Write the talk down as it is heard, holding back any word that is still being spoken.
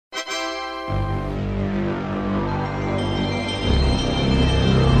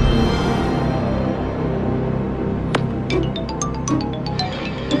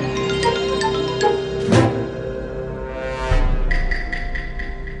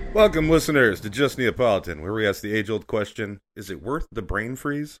Welcome, listeners, to Just Neapolitan, where we ask the age-old question, is it worth the brain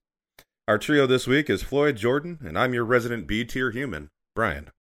freeze? Our trio this week is Floyd, Jordan, and I'm your resident B-tier human, Brian.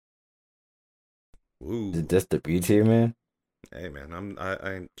 Ooh. Is this the B tier, man? Hey, man,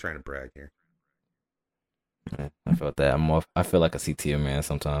 I ain't trying to brag here. Yeah, I felt that. I feel like a C tier, man,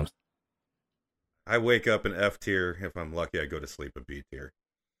 sometimes. I wake up in F tier. If I'm lucky, I go to sleep a B tier.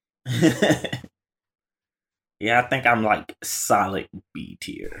 Yeah, I think I'm like solid B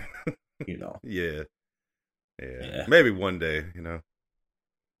tier. Yeah. Maybe one day,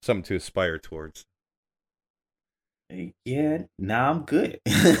 something to aspire towards. Yeah, nah, I'm good.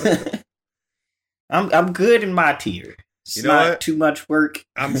 I'm good in my tier. It's not what? too much work.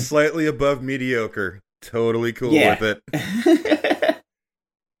 I'm slightly above mediocre. Totally cool with it.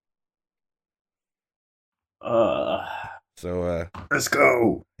 So, let's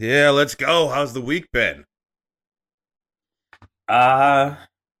go. Yeah, let's go. How's the week been?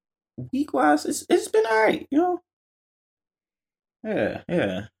 Week wise, it's been alright, Yeah.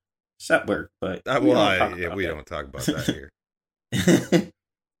 It's at work, but we don't talk about that here.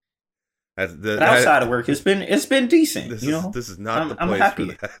 But outside of work, it's been decent. This is not the place I'm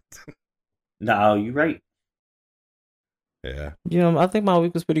happy for that. No, you're right. Yeah. I think my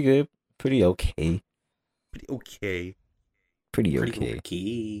week was pretty good. Pretty okay. Pretty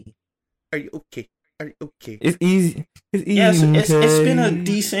okay. Are you okay? It's easy. Yes, it's been a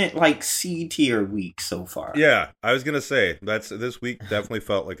decent C tier week so far. Yeah, I was gonna say this week definitely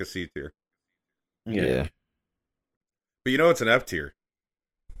felt like a C tier. Yeah. But it's an F tier.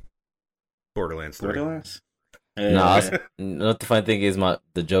 Borderlands 3. Borderlands? No, the funny thing is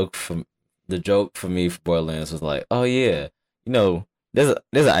the joke for me for Borderlands was like, oh yeah, there's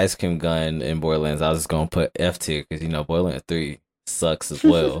an ice cream gun in Borderlands. I was just gonna put F tier because Borderlands 3 sucks as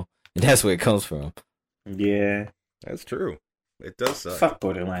well, and that's where it comes from. Yeah, that's true. It does suck. Fuck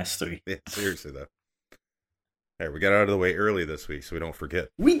Borderlands 3. Yeah, seriously though. Hey, we got out of the way early this week, so we don't forget.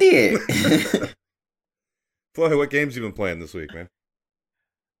 We did. Floyd, what games you been playing this week, man?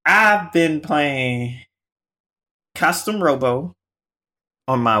 I've been playing Custom Robo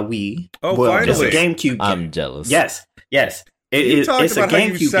on my Wii. Oh, finally. Just a GameCube game. I'm jealous. Yes. You talked it's about a how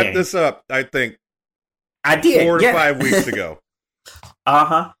you GameCube set game. this up, I think, I did 4 to 5 weeks ago.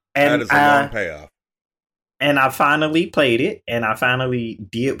 Uh-huh. And that is a long payoff. And I finally played it, and I finally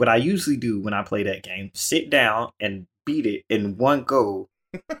did what I usually do when I play that game. Sit down and beat it in one go.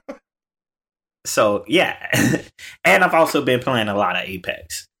 So, yeah. And I've also been playing a lot of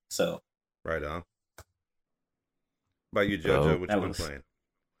Apex. So. Right on. About you, JoJo, what you been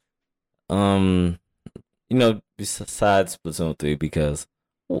playing? Besides Splatoon 3, because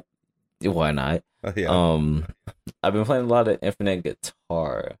why not? Yeah. I've been playing a lot of Infinite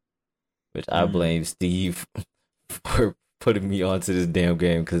Guitar, which I blame Steve for putting me onto this damn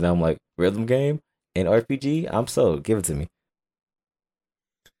game, because I'm like, rhythm game and RPG? I'm sold. Give it to me.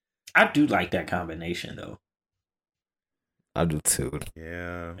 I do like that combination, though. I do too.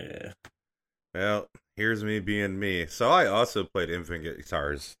 Yeah. Well, here's me being me. So I also played Infinite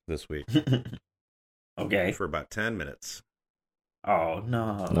Guitars this week. Okay. For about 10 minutes. Oh,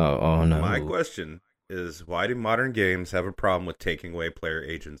 no. Oh, no. My question is, why do modern games have a problem with taking away player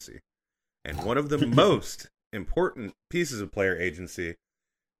agency? And one of the most important pieces of player agency,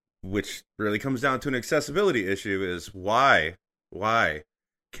 which really comes down to an accessibility issue, is why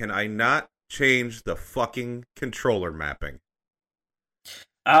can I not change the fucking controller mapping?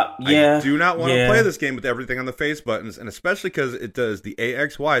 Yeah. I do not want to play this game with everything on the face buttons, and especially because it does the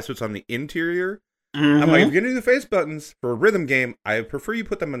AXY, so it's on the interior. Mm-hmm. I'm like, if you're going to do the face buttons for a rhythm game, I prefer you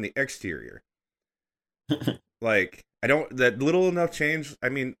put them on the exterior. That little enough change. I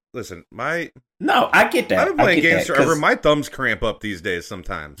mean, listen, No, I get that. I've been playing games forever. My thumbs cramp up these days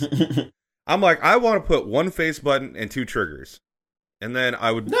sometimes. I'm like, I want to put one face button and 2 triggers. And then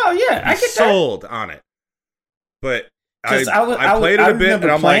I would I get sold on it. But I played it a bit,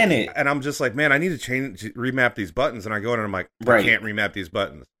 and I'm just like, man, I need to remap these buttons. And I go in and I'm like, I can't remap these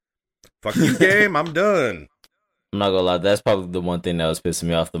buttons. Fuck you, game. I'm done. I'm not gonna lie. That's probably the one thing that was pissing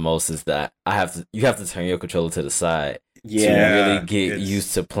me off the most is that you have to turn your controller to the side to really get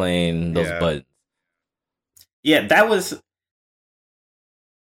used to playing those buttons. Yeah, that was.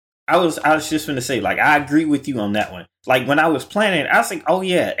 I was just going to say, I agree with you on that one. When I was planning, I was like, oh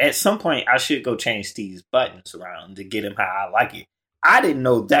yeah, at some point I should go change these buttons around to get them how I like it. I didn't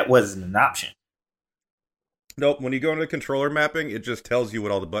know that wasn't an option. Nope. When you go into controller mapping, it just tells you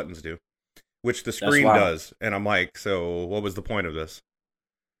what all the buttons do, which the screen does. And I'm like, so what was the point of this?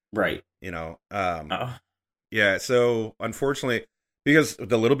 Right. Yeah. So unfortunately, because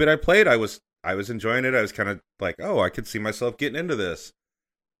the little bit I played, I was enjoying it. I was kind of like, oh, I could see myself getting into this.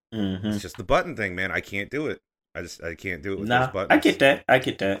 Mm-hmm. It's just the button thing, man. I can't do it. I can't do it with those buttons. I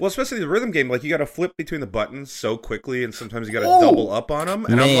get that. Well, especially the rhythm game, like you got to flip between the buttons so quickly, and sometimes you got to double up on them.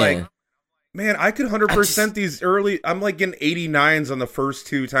 And I'm like, man, I could 100% these early. I'm like getting 89s on the first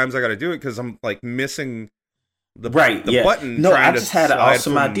 2 times I got to do it because I'm like missing the button. No, I just had an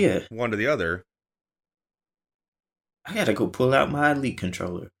awesome idea. One to the other. I gotta go pull out my Elite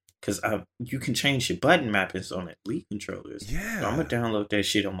controller because you can change your button mappings on Elite controllers. Yeah, so I'm gonna download that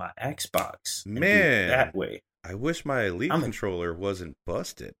shit on my Xbox. Man, that way. I wish my Elite controller wasn't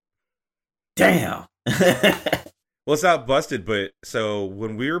busted. Damn. Well, it's not busted, but so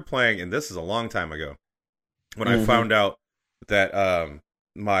when we were playing, and this is a long time ago, when I found out that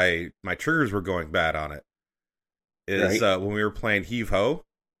my triggers were going bad on it, is when we were playing Heave Ho.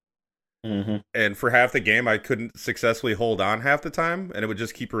 Mm-hmm. And for half the game, I couldn't successfully hold on half the time, and it would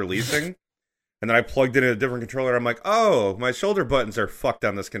just keep releasing. And then I plugged in a different controller. I'm like, oh, my shoulder buttons are fucked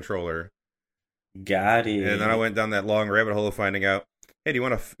on this controller. Got it. And then I went down that long rabbit hole of finding out, hey, do you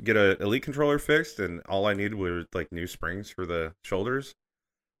want to get an Elite controller fixed? And all I needed were like new springs for the shoulders.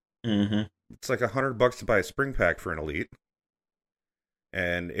 Mm-hmm. It's like $100 to buy a spring pack for an Elite.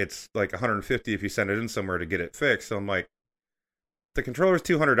 And it's like $150 if you send it in somewhere to get it fixed. So I'm like, the controller is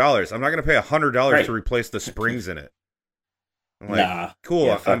 $200. I'm not going to pay $100 to replace the springs in it. I'm like, cool.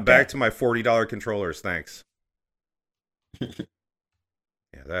 Yeah, I'm back to my $40 controllers. Thanks. Yeah,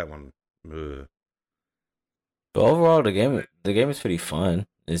 that one. Ugh. But overall, the game is pretty fun.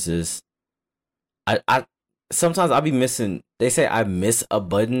 It's just, I sometimes I'll be missing. They say I miss a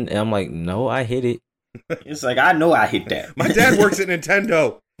button, and I'm like, no, I hit it. It's like I know I hit that. My dad works at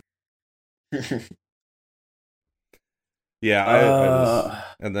Nintendo. Yeah,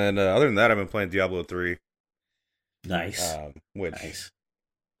 and then other than that, I've been playing Diablo 3. Nice. Which,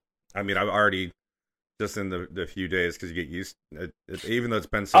 I mean, I've already just in the few days because you get used. Even though it's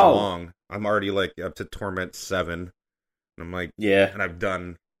been so long, I'm already like up to Torment 7. And I'm like, and I've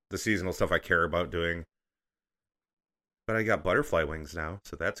done the seasonal stuff I care about doing. But I got butterfly wings now,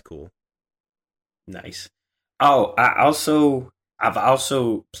 so that's cool. Nice. Oh, I've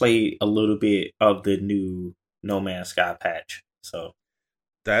also played a little bit of the new No Man's Sky patch. So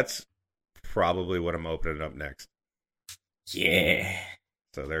that's probably what I'm opening up next. Yeah.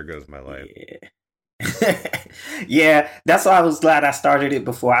 So there goes my life. Yeah. Yeah, that's why I was glad I started it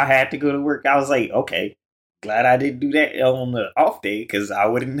before I had to go to work. I was like, okay, glad I didn't do that on the off day because I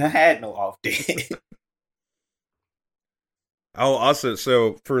wouldn't have had no off day. Oh, also,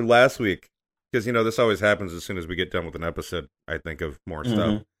 so for last week, because, you know, this always happens as soon as we get done with an episode, I think of more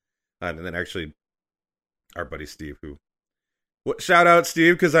stuff. And then actually, our buddy Steve, shout out,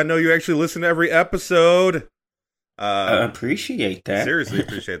 Steve, because I know you actually listen to every episode. I appreciate that. Seriously,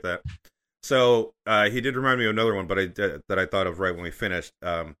 appreciate that. So he did remind me of another one, but that I thought of right when we finished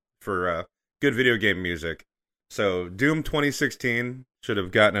for good video game music. So Doom 2016 should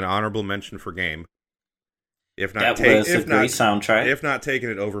have gotten an honorable mention for game. If not, great soundtrack. If not taking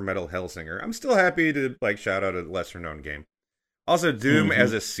it over Metal Hellsinger, I'm still happy to like shout out a lesser known game. Also, Doom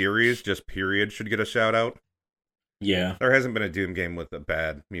as a series, just period, should get a shout out. Yeah, there hasn't been a Doom game with a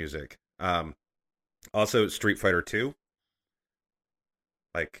bad music. Also, Street Fighter 2,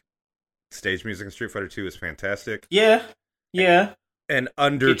 like stage music in Street Fighter 2 is fantastic. Yeah. And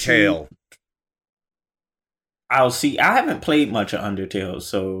Undertale. I'll see. I haven't played much of Undertale,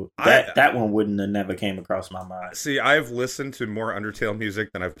 so that one wouldn't have never came across my mind. See, I've listened to more Undertale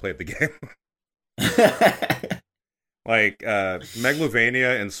music than I've played the game. Like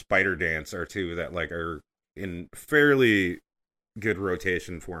Megalovania and Spider Dance are two that like are in fairly good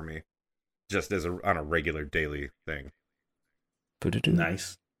rotation for me, just as on a regular daily thing.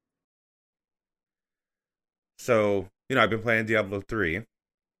 Nice. So, you know, I've been playing Diablo 3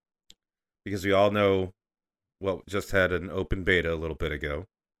 because we all know. Well, just had an open beta a little bit ago.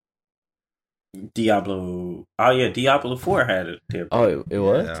 Diablo 4 had it. Oh, it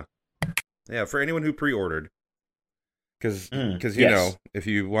was? Yeah, for anyone who pre-ordered. Because you know, if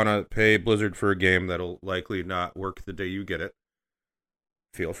you want to pay Blizzard for a game that'll likely not work the day you get it,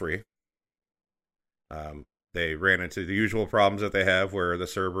 feel free. They ran into the usual problems that they have where the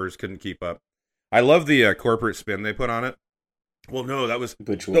servers couldn't keep up. I love the corporate spin they put on it. Well, no, that was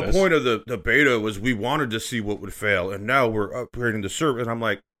the point of the beta was we wanted to see what would fail, and now we're upgrading the server. And I'm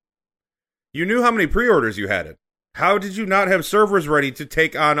like, you knew how many pre-orders you had it. How did you not have servers ready to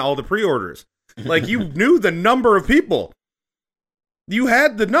take on all the pre-orders? Like, you knew the number of people. You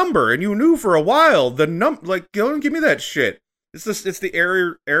had the number, and you knew for a while the like, don't give me that shit. It's the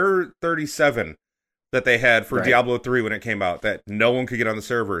error 37 that they had for Diablo 3 when it came out, that no one could get on the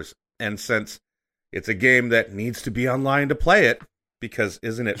servers. And since it's a game that needs to be online to play it, because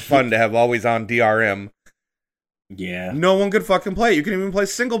isn't it fun to have always on DRM? Yeah. No one could fucking play it. You can even play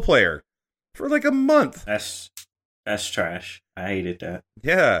single player for like a month. That's trash. I hated that.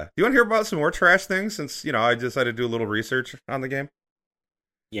 Yeah. Do you want to hear about some more trash things since, I decided to do a little research on the game?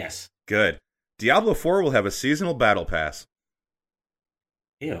 Yes. Good. Diablo 4 will have a seasonal battle pass.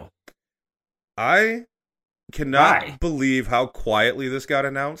 Ew. I cannot Why? believe how quietly this got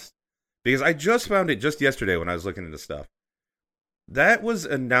announced because I just found it just yesterday when I was looking into stuff. That was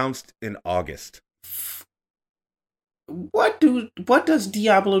announced in August. What does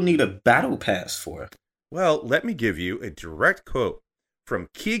Diablo need a battle pass for? Well, let me give you a direct quote from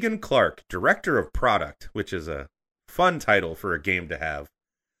Keegan Clark, Director of Product, which is a fun title for a game to have.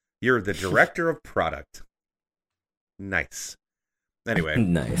 You're the Director of Product. Nice. Anyway,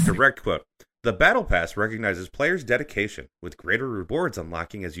 Nice. Direct quote. The Battle Pass recognizes players' dedication, with greater rewards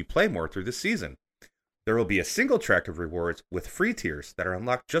unlocking as you play more through the season. There will be a single track of rewards with free tiers that are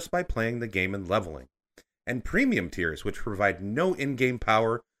unlocked just by playing the game and leveling, and premium tiers which provide no in-game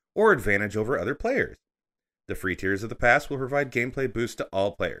power or advantage over other players. The free tiers of the pass will provide gameplay boosts to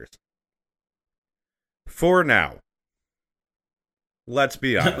all players. For now. Let's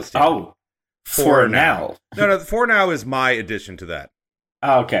be honest. Oh, for now. No, for now is my addition to that.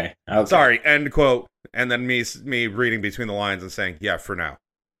 Okay. Sorry, end quote. And then me reading between the lines and saying, yeah, for now.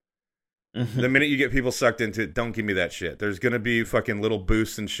 The minute you get people sucked into it, don't give me that shit. There's going to be fucking little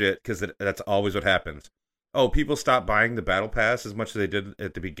boosts and shit, because that's always what happens. Oh, people stop buying the battle pass as much as they did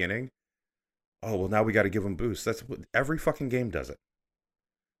at the beginning. Oh, well, now we got to give them boosts. That's what every fucking game does it.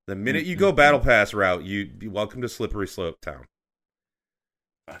 The minute you go battle pass route, you welcome to Slippery Slope Town.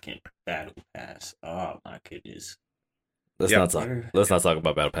 Fucking battle pass. Oh my goodness. Let's not talk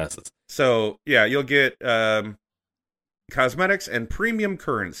about battle passes. So yeah, you'll get cosmetics and premium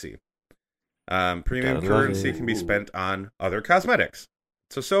currency. Premium currency can be spent on other cosmetics.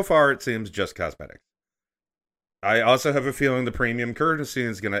 So far it seems just cosmetics. I also have a feeling the premium currency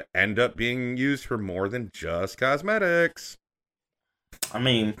is going to end up being used for more than just cosmetics. I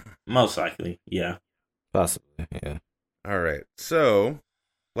mean, most likely, yeah. Possibly, yeah. All right, so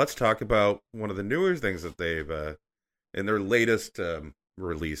let's talk about one of the newer things that they've, in their latest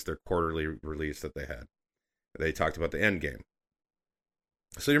release, their quarterly release that they had. They talked about the end game.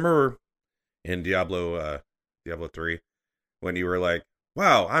 So you remember in Diablo 3, when you were like,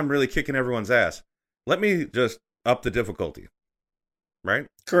 wow, I'm really kicking everyone's ass. Let me just up the difficulty. Right?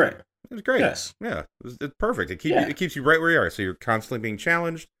 Correct. It was great. Yes. Yeah. It's perfect. It keeps you right where you are. So you're constantly being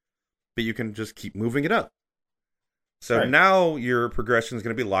challenged, but you can just keep moving it up. So now your progression is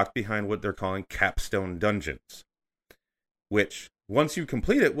going to be locked behind what they're calling capstone dungeons, which once you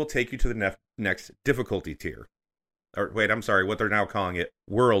complete it will take you to the next difficulty tier. Or wait, I'm sorry, what they're now calling it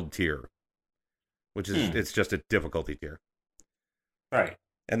world tier, which is it's just a difficulty tier. Right.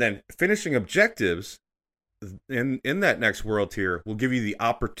 And then finishing objectives in that next world tier will give you the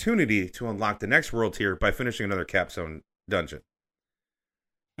opportunity to unlock the next world tier by finishing another capstone dungeon.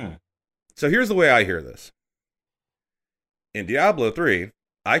 So here's the way I hear this. In Diablo 3,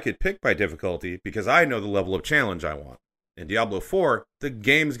 I could pick my difficulty because I know the level of challenge I want. In Diablo 4, the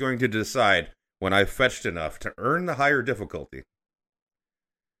game's going to decide when I've fetched enough to earn the higher difficulty.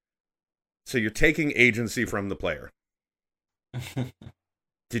 So you're taking agency from the player.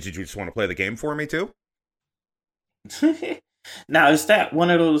 Did you just want to play the game for me too? Now, is that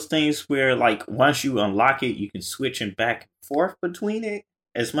one of those things where, like, once you unlock it, you can switch and back and forth between it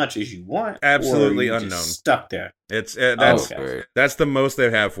as much as you want? Absolutely or are you unknown. Just stuck there. That's Okay. that's the most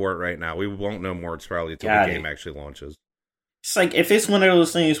they have for it right now. We won't know more. It's probably until the game actually launches. It's like if it's one of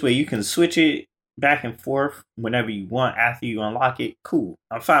those things where you can switch it back and forth whenever you want after you unlock it, cool.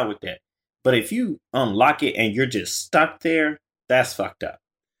 I'm fine with that. But if you unlock it and you're just stuck there, that's fucked up.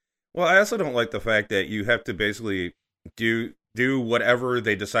 Well, I also don't like the fact that you have to basically do whatever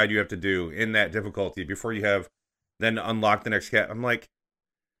they decide you have to do in that difficulty before you have then unlock the next cat. I'm like,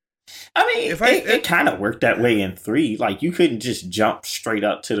 I mean, it kind of worked that way in 3. Like, you couldn't just jump straight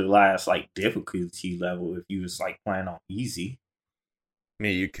up to the last, like, difficulty level if you was, like, playing on easy. I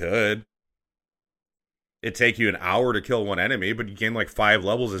mean, you could. It'd take you an hour to kill one enemy, but you gain, like, 5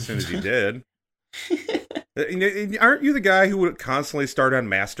 levels as soon as you did. Aren't you the guy who would constantly start on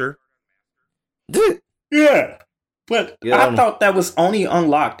Master? Yeah. But I thought that was only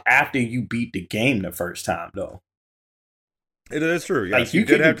unlocked after you beat the game the first time, though. It is true. Yes, like you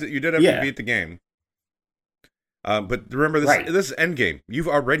did have to beat the game. But remember, this is endgame. You've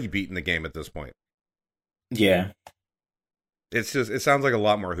already beaten the game at this point. Yeah. It sounds like a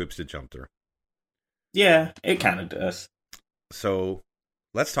lot more hoops to jump through. Yeah, it kind of does. So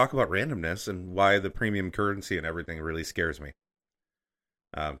let's talk about randomness and why the premium currency and everything really scares me.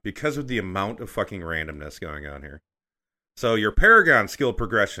 because of the amount of fucking randomness going on here. So your Paragon skill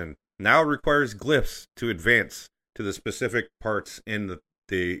progression now requires glyphs to advance to the specific parts in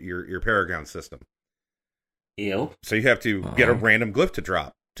your Paragon system. Ew. So you have to get a random glyph to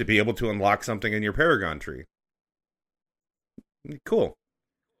drop to be able to unlock something in your Paragon tree. Cool.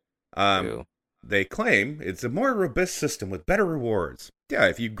 They claim it's a more robust system with better rewards. Yeah,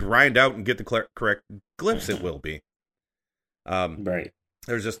 if you grind out and get the correct glyphs, it will be. Right.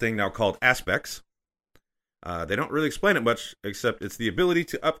 There's this thing now called aspects. They don't really explain it much, except it's the ability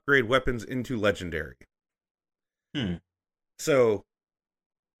to upgrade weapons into legendary. So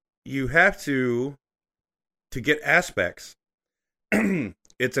you have to get aspects.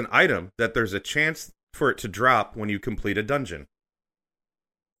 It's an item that there's a chance for it to drop when you complete a dungeon.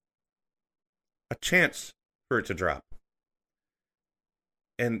 A chance for it to drop.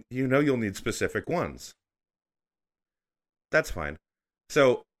 And you'll need specific ones. That's fine.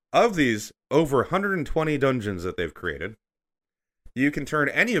 So, of these over 120 dungeons that they've created, you can turn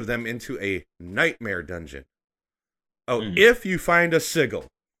any of them into a nightmare dungeon. If you find a sigil.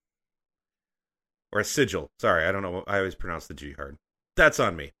 Or a sigil. Sorry, I don't know. I always pronounce the G hard. That's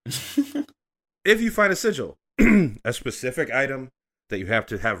on me. If you find a sigil, a specific item that you have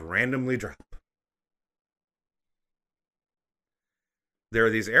to have randomly drop. There are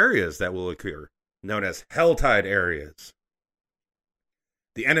these areas that will occur, known as Helltide areas.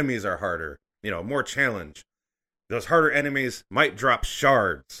 The enemies are harder, more challenge. Those harder enemies might drop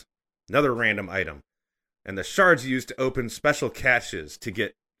shards, another random item. And the shards used to open special caches to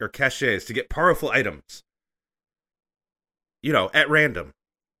get powerful items. At random.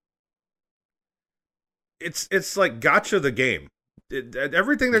 It's like gacha the game.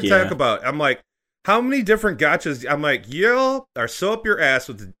 Everything they talk about, I'm like, how many different gachas? I'm like, you are so up your ass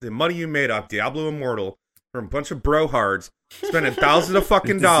with the money you made off Diablo Immortal from a bunch of brohards, spending thousands of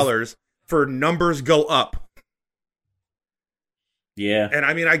fucking dollars for numbers go up. Yeah. And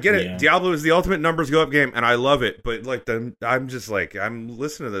I mean, I get it. Diablo is the ultimate numbers go up game, and I love it. But like, I'm just like, I'm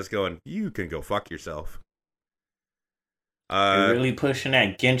listening to this going, you can go fuck yourself. You're really pushing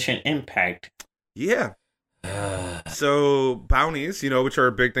that Genshin Impact. Yeah. So bounties, which are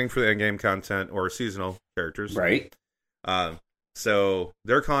a big thing for the in-game content or seasonal characters, right? So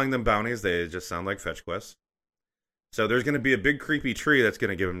they're calling them bounties. They just sound like fetch quests. So there's going to be a big creepy tree that's going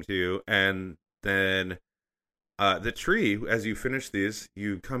to give them to you, and then the tree, as you finish these,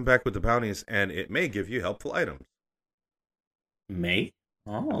 you come back with the bounties, and it may give you helpful items. May?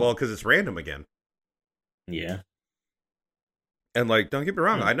 Oh, well, because it's random again. Yeah. And, like, don't get me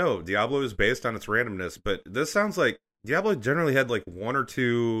wrong, I know Diablo is based on its randomness, but this sounds like Diablo generally had, like, one or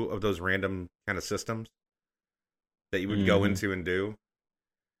two of those random kind of systems that you would go into and do.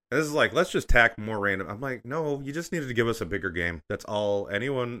 And this is like, let's just tack more random. I'm like, no, you just needed to give us a bigger game. That's all.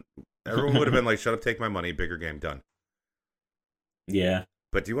 Everyone would have been like, shut up, take my money, bigger game, done. Yeah.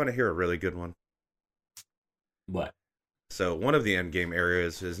 But do you want to hear a really good one? What? So, one of the endgame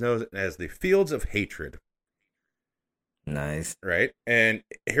areas is known as the Fields of Hatred. Nice. Right? And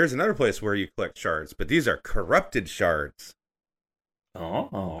here's another place where you collect shards, but these are corrupted shards.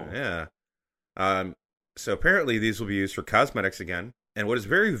 Oh. Yeah. So apparently these will be used for cosmetics again, and what is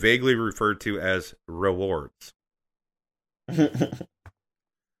very vaguely referred to as rewards.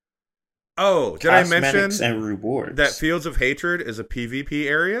 Oh, did I mention and rewards. that Fields of Hatred is a PvP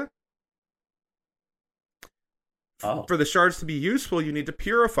area? Oh. For the shards to be useful, you need to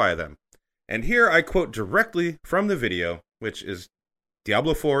purify them. And here I quote directly from the video, which is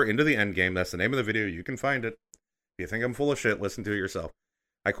Diablo 4 Into the Endgame. That's the name of the video. You can find it. If you think I'm full of shit, listen to it yourself.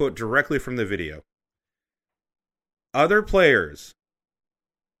 I quote directly from the video. Other players.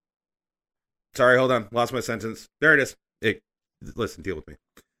 Sorry, hold on. Lost my sentence. There it is. Listen, deal with me.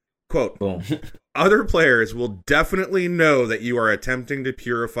 Quote. Boom. Other players will definitely know that you are attempting to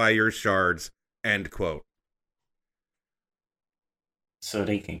purify your shards. End quote. So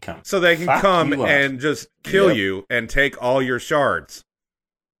they can come. So they can come and just kill you and take all your shards.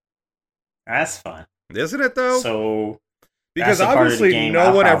 That's fun. Isn't it, though? So, because obviously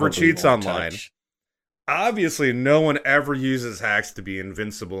no one ever cheats online. Obviously no one ever uses hacks to be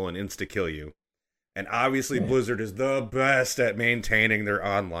invincible and insta-kill you. And obviously Blizzard is the best at maintaining their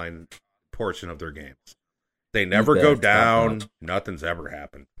online portion of their games. They never go down. Nothing's ever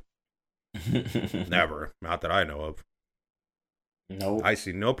happened. Never. Not that I know of. No. I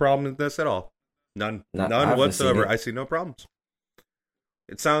see no problem in this at all. None None whatsoever. I see no problems.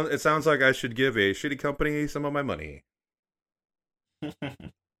 It sounds like I should give a shitty company some of my money.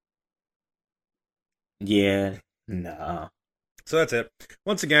 Yeah. Nah. So that's it.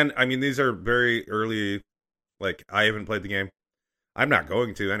 Once again, I mean, these are very early. Like, I haven't played the game. I'm not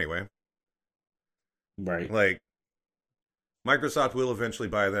going to anyway. Right. Like, Microsoft will eventually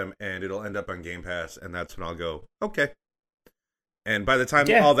buy them, and it'll end up on Game Pass, and that's when I'll go, okay. And by the time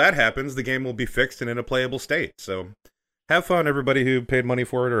all that happens, the game will be fixed and in a playable state. So, have fun, everybody who paid money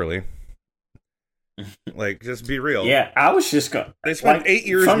for it early. Like, just be real. Yeah, I was just going. They spent 8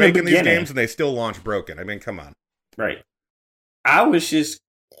 years making these games, and they still launch broken. I mean, come on. Right. I was just,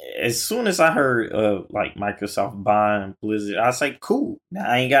 as soon as I heard like Microsoft buying Blizzard, I was like, cool. Now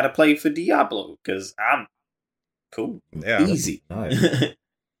I ain't got to play for Diablo because I'm cool. Yeah. Easy. Nice.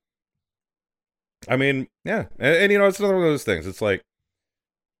 I mean, yeah. And, you know, it's another one of those things. It's like,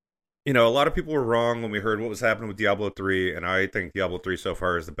 you know, a lot of people were wrong when we heard what was happening with Diablo 3, and I think Diablo 3 so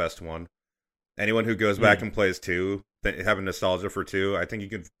far is the best one. Anyone who goes back and plays 2, having nostalgia for 2, I think you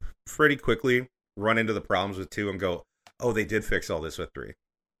can pretty quickly run into the problems with 2 and go, oh, they did fix all this with 3.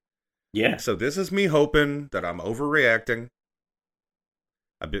 Yeah. So this is me hoping that I'm overreacting.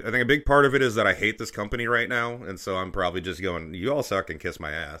 I think a big part of it is that I hate this company right now, and so I'm probably just going, you all suck and kiss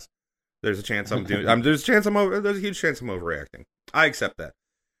my ass. There's a chance there's a huge chance I'm overreacting. I accept that.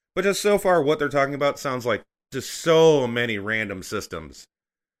 But just so far, what they're talking about sounds like just so many random systems.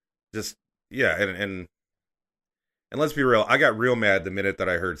 Just, yeah, and let's be real, I got real mad the minute that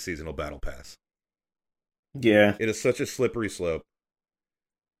I heard Seasonal Battle Pass. Yeah. It is such a slippery slope.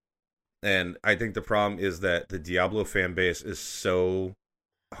 And I think the problem is that the Diablo fan base is so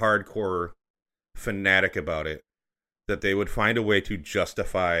hardcore fanatic about it that they would find a way to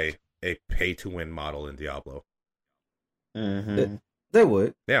justify a pay-to-win model in Diablo. Mm-hmm. They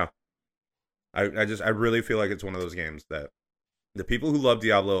would. Yeah. I really feel like it's one of those games that the people who love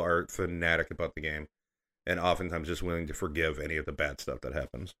Diablo are fanatic about the game and oftentimes just willing to forgive any of the bad stuff that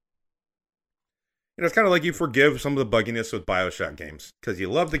happens. You know, it's kind of like you forgive some of the bugginess with BioShock games because you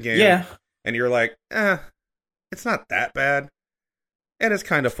love the game and you're like, it's not that bad. And it's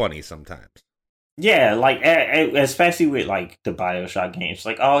kind of funny sometimes. Yeah, like, especially with, like, the BioShock games.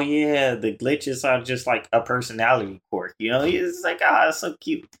 Like, oh, yeah, the glitches are just, like, a personality quirk. You know, it's like, it's so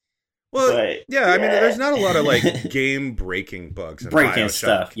cute. Well, but, yeah, I mean, there's not a lot of, like, game-breaking bugs in breaking BioShock.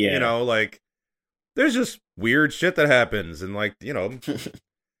 Stuff, yeah. You know, like, there's just weird shit that happens and, like, you know,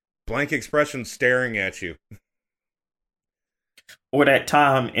 blank expression staring at you. Or that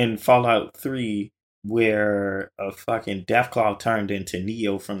time in Fallout 3 where a fucking Deathclaw turned into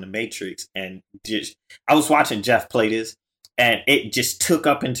Neo from the Matrix, and just I was watching Jeff play this, and it just took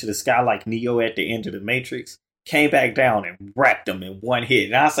up into the sky like Neo at the end of the Matrix, came back down and wrecked him in one hit.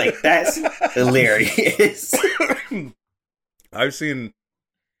 And I was like, that's hilarious. I've seen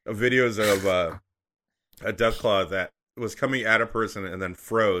videos of a Deathclaw that was coming at a person and then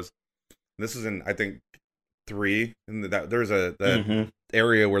froze. This is in, I think, 3. And there's that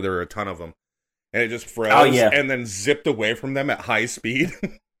area where there are a ton of them. And it just froze and then zipped away from them at high speed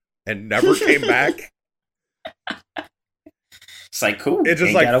and never came back. It's like, cool. It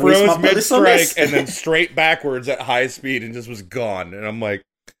just like froze mid-strike and then straight backwards at high speed and just was gone. And I'm like,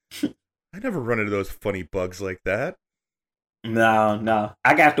 I never run into those funny bugs like that. No.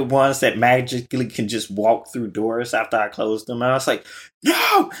 I got the ones that magically can just walk through doors after I close them. And I was like,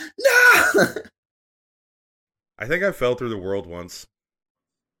 no! I think I fell through the world once.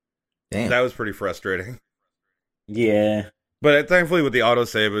 Damn. That was pretty frustrating. Yeah. But thankfully with the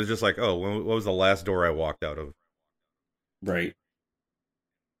autosave, it was just like, oh, what was the last door I walked out of? Right.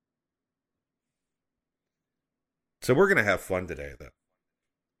 So we're going to have fun today, though.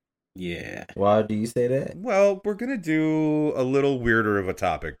 Yeah. Why do you say that? Well, we're going to do a little weirder of a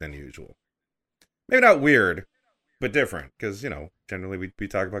topic than usual. Maybe not weird, but different. Because, you know, generally we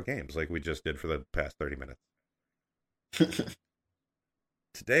talk about games like we just did for the past 30 minutes.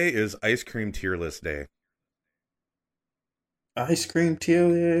 Today is Ice Cream Tier List Day. Ice Cream Tier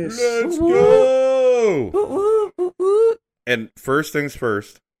List. Let's go! And first things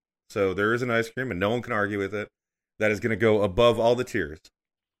first. So there is an ice cream, and no one can argue with it. That is going to go above all the tiers.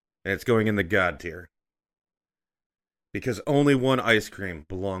 And it's going in the God tier. Because only one ice cream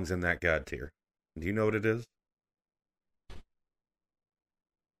belongs in that God tier. Do you know what it is?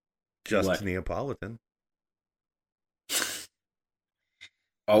 Just what? Neapolitan.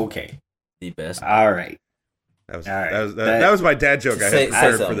 Okay. The best. All right. That was my dad joke. I had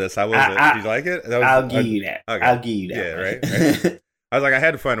prepared for this. How was it? Did you like it? I'll give you that. Okay. I'll give you that. Yeah, right? I was like, I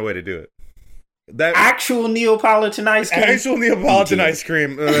had to find a way to do it. That actual Neapolitan ice cream. Actual Neapolitan ice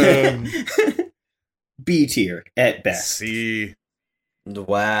cream. B tier at best. C.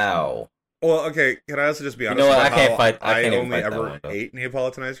 Wow. Well, okay. Can I also just be honest? You know what? I only ever ate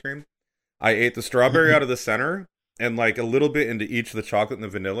Neapolitan ice cream. I ate the strawberry out of the center and like a little bit into each of the chocolate and the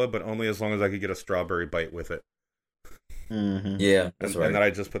vanilla, but only as long as I could get a strawberry bite with it. Mm-hmm. Yeah, that's and right. then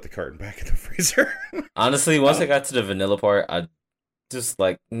I just put the carton back in the freezer. Honestly, once I got to the vanilla part, I just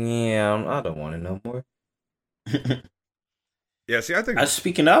like, yeah, I don't want it no more. Yeah, see, I think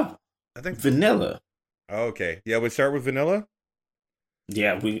Speaking of vanilla. Okay, yeah, we start with vanilla.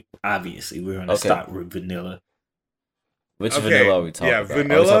 Yeah, we're gonna start with vanilla. Which vanilla are we talking about?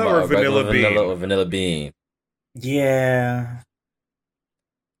 Vanilla or vanilla bean? Vanilla or vanilla bean? Yeah.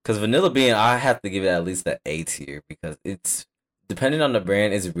 Because vanilla bean, I have to give it at least an A tier because it's, depending on the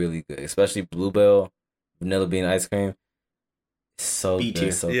brand, it's really good. Especially Bluebell vanilla bean ice cream. It's so B tier.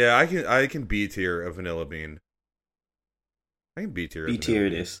 good. So Yeah, I can B tier a vanilla bean. I can B tier. B tier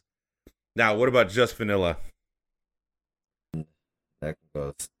it is. Now, what about just vanilla? that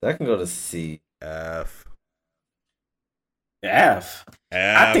can go to C. F. F.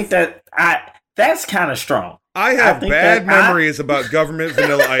 I think that's kind of strong. I have bad memories about government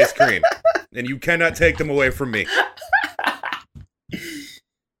vanilla ice cream, and you cannot take them away from me.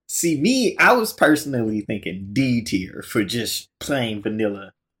 See, I was personally thinking D tier for just plain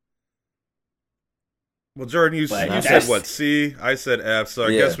vanilla. Well, Jordan, you said what, C? I said F, so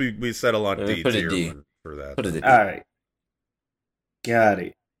I guess we settle on D tier for that. Put it at D. All right. Got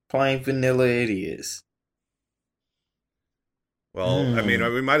it. Plain vanilla it is. Well, I mean,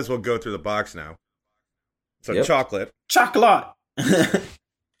 we might as well go through the box now. So chocolate. Chocolate.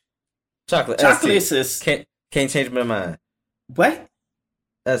 Chocolate is... Can't change my mind. What?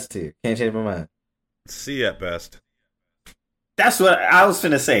 S tier. Can't change my mind. C at best. That's what I was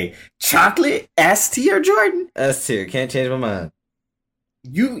finna say. Chocolate S tier, Jordan? S tier. Can't change my mind.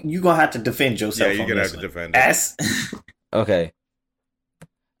 You gonna have to defend yourself. Yeah, you're gonna have to defend it. S. Okay.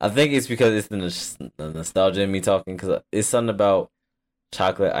 I think it's because it's the nostalgia in me talking, because it's something about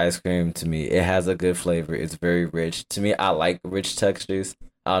chocolate ice cream to me. It has a good flavor. It's very rich. To me, I like rich textures.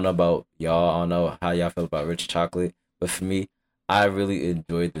 I don't know about y'all. I don't know how y'all feel about rich chocolate. But for me, I really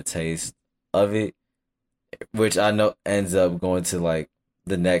enjoyed the taste of it, which I know ends up going to like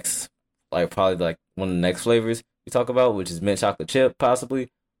the next, like probably like one of the next flavors we talk about, which is mint chocolate chip,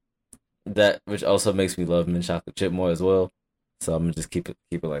 possibly. That, which also makes me love mint chocolate chip more as well. So I'm gonna just keep it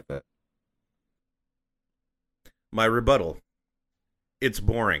like that. My rebuttal. It's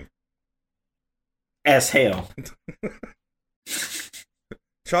boring. As hell.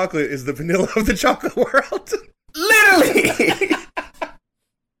 Chocolate is the vanilla of the chocolate world. Literally.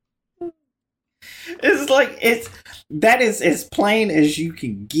 That is as plain as you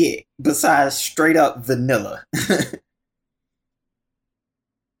can get besides straight up vanilla.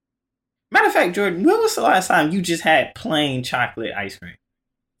 Matter of fact, Jordan, when was the last time you just had plain chocolate ice cream?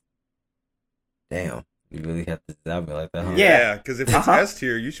 Damn. You really have to stop me like that, huh? Yeah, because if it's S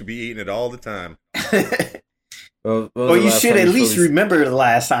tier, you should be eating it all the time. Well, you should at least remember the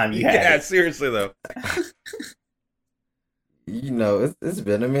last time you had it. Yeah, seriously, though. You know, it's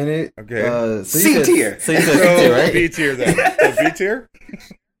been a minute. Okay. C tier. So you said C tier, right? B tier, then. So B tier?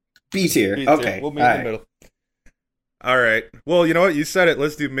 B tier. Okay. We'll meet in the middle. All right. Well, you know what? You said it.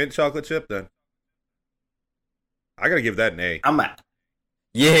 Let's do mint chocolate chip, then. I got to give that an A. I'm out.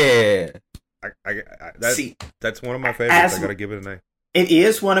 Yeah. That's one of my favorites. I got to give it an A. It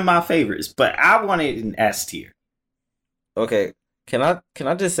is one of my favorites, but I want it in S tier. Okay. Can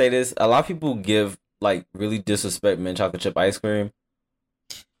I just say this? A lot of people really disrespect mint chocolate chip ice cream.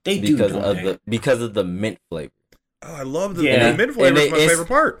 They do because of the mint flavor. Oh, I love the mint flavor. Is my favorite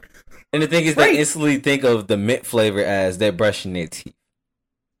part. And the thing is, they instantly think of the mint flavor as they're brushing their teeth.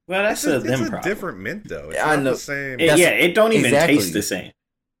 Well, that's it's a different mint, though. It's not the same. It don't even taste the same.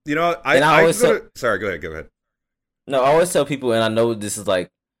 You know, sorry, go ahead. No, I always tell people, and I know this is like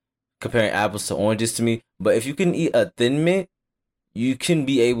comparing apples to oranges to me, but if you can eat a thin mint, you can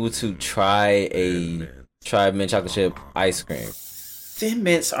be able to try mint chocolate chip ice cream. Thin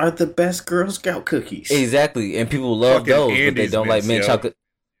mints are the best Girl Scout cookies. Exactly, and people love those, but they don't like mint chocolate.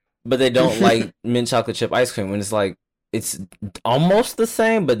 But they don't like mint chocolate chip ice cream. When it's like, it's almost the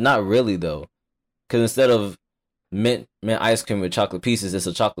same, but not really though. Because instead of mint ice cream with chocolate pieces, it's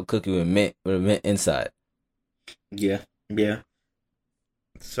a chocolate cookie with a mint inside. Yeah.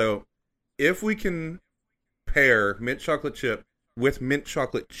 So, if we can pair mint chocolate chip with mint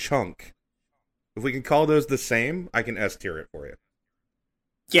chocolate chunk, if we can call those the same, I can S tier it for you.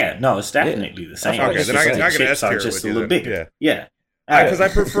 Yeah, no, it's definitely the same. Okay, then I can S tier it just a little bigger. Yeah. Because I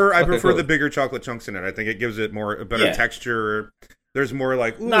prefer the bigger chocolate chunks in it. I think it gives it a better texture. There's more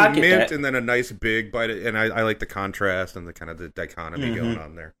like mint and then a nice big bite, and I like the contrast and the kind of the dichotomy going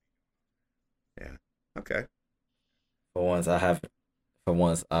on there. Yeah. Okay. For once, I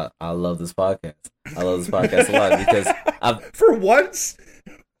love this podcast. I love this podcast a lot because for once,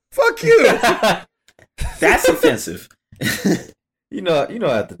 fuck you. That's offensive. You know,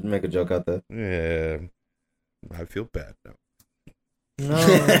 I have to make a joke out there. Yeah, I feel bad now.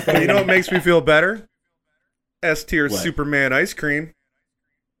 No, You know what makes me feel better? S tier What? Superman ice cream.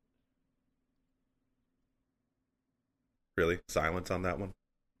 Really? Silence on that one?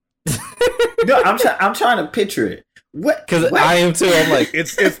 No, I'm trying to picture it. What? because What? I am too. I'm like,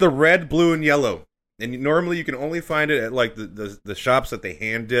 It's the red, blue, and yellow. And normally you can only find it at like the shops that they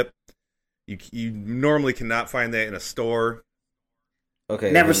hand dip. You normally cannot find that in a store.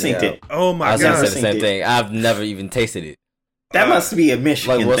 okay, Never then, synced yeah. it. Oh I my was gonna god! say the same thing. I've never even tasted it. That must be a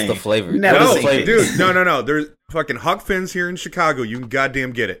Michigan Like, what's thing. the flavor? Never No, synced it. dude, no. There's fucking Huck Finn's here in Chicago. You can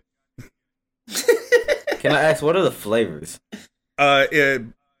goddamn get it. Can I ask what are the flavors?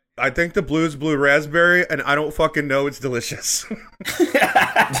 I think the blue's blue raspberry, and I don't fucking know. It's delicious.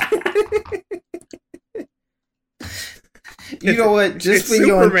 You know what? Just it's for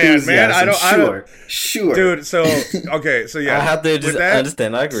your Superman, man. enthusiasm, sure. Dude, so okay, so yeah, I have to with just that,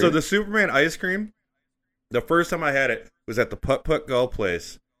 understand. I agree. So the Superman ice cream, the first time I had it was at the Putt Putt Gull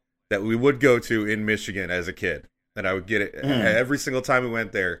place that we would go to in Michigan as a kid, and I would get it every single time we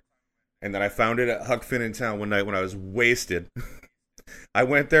went there. And then I found it at Huck Finn in town one night when I was wasted. I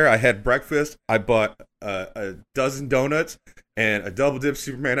went there, I had breakfast, I bought a dozen donuts and a double dip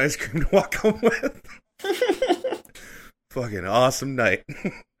Superman ice cream to walk home with. Fucking awesome night.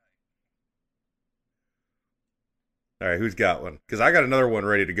 All right, who's got one? Because I got another one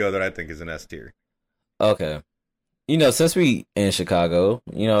ready to go that I think is an S tier. Okay. You know, since we in Chicago,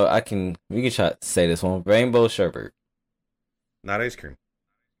 you know, we can try to say this one. Rainbow sherbet. Not ice cream.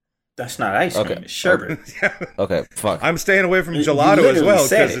 That's not ice cream. Okay. It's sherbet. Yeah. Okay, fuck. I'm staying away from You gelato as literally well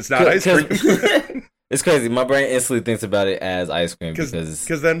said because it. it's not ice cream. It's crazy. My brain instantly thinks about it as ice cream because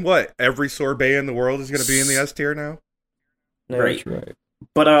Because then what? Every sorbet in the world is going to be in the S tier now? Right. right.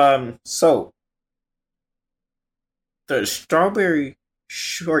 But so the strawberry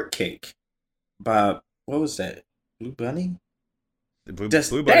shortcake by what was that? Blue Bunny? The Blue That's-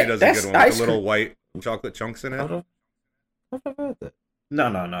 Bunny that- does a that's good one with ice the little cream. white chocolate chunks in it. Hold on. I've never had that. No.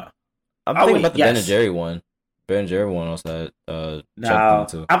 I'm Oh, thinking wait, about the yes. Ben and Jerry one. Ben and Jerry one also had No, chocolate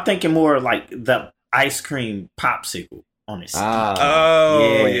too. I'm thinking more like the ice cream popsicle on it.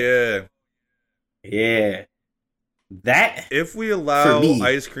 Oh, Yeah. yeah. Yeah. That If we allow For me.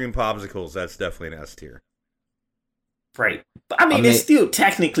 ice cream popsicles, that's definitely an S tier. right. But I mean, it's still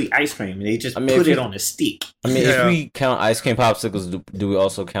technically ice cream. They just I mean, put if it you- on a stick. I mean, Yeah. if we count ice cream popsicles, do we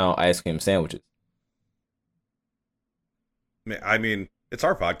also count ice cream sandwiches? I mean, it's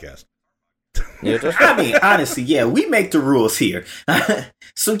our podcast. Yeah, that's I mean, honestly, yeah, we make the rules here.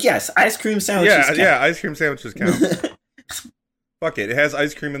 So yes, ice cream sandwiches. Yeah, count. yeah, ice cream sandwiches count. Fuck it. It has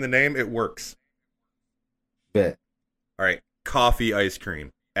ice cream in the name. It works. bet. All right. Coffee ice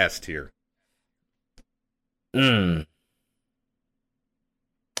cream. S tier. Mm.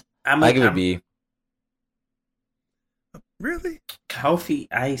 I mean, I give it a I'm- B. Really? coffee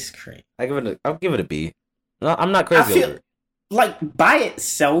ice cream. I'll give it a B. No, I'm not crazy I feel over it. like by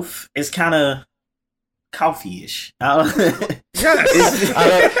itself is kind of coffee-ish. I Yes.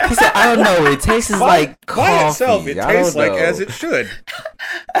 He said, I don't know. It tastes like coffee. By itself, it I tastes don't like know. as it should.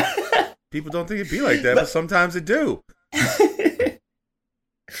 People don't think it'd be like that, but sometimes it do. I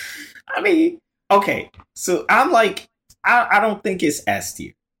mean, okay. So I'm like, I don't think it's S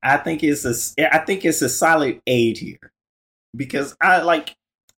tier. I think it's a solid A tier because I don't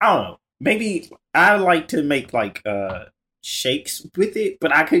know. Maybe I like to make like shakes with it,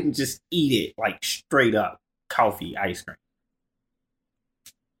 but I couldn't just eat it like straight up coffee ice cream.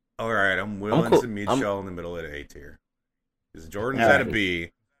 All right, I'm willing cool. to meet I'm- y'all in the middle at A tier. Because Jordan's All at a right. B.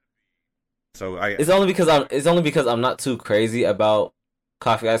 So It's only because I'm not too crazy about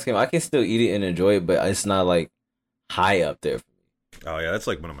coffee ice cream. I can still eat it and enjoy it, but it's not like high up there. oh yeah, that's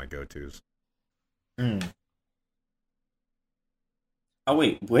like one of my go-tos. Mm. Oh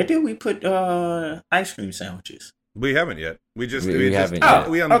wait, where did we put ice cream sandwiches? We haven't yet. We We haven't yet.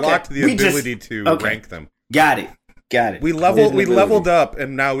 we unlocked Okay. the We just- ability to okay. rank them. Got it. We leveled up,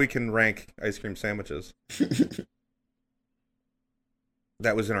 and now we can rank ice cream sandwiches.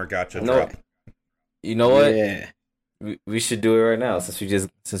 That was in our gotcha No. drop. You know what? Yeah. We should do it right now since we just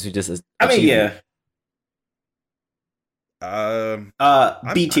I mean, achieved yeah.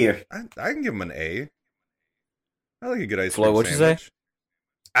 it. B tier. I can give them an A. I like a good ice Floyd, cream what'd you say? sandwich.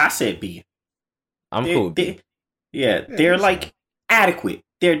 I said B. I'm They're- cool. with B. Yeah, Yeah, they're decent. like adequate.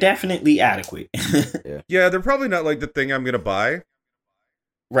 They're definitely adequate. Yeah, they're probably not like the thing I'm gonna buy,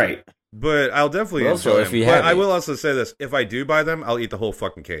 Right. but I'll definitely Well, enjoy so them. if you But have I it- will also say this: if I do buy them, I'll eat the whole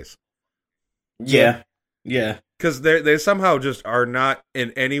fucking case Yeah. Yeah. because they somehow just are not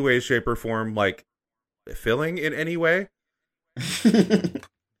in any way, shape, or form like filling in any way.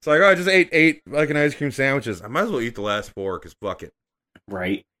 It's like, oh, I just ate 8 fucking ice cream sandwiches. I might as well eat the last 4 because fuck it.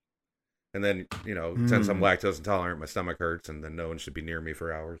 Right. And then, since I'm lactose intolerant, my stomach hurts, and then no one should be near me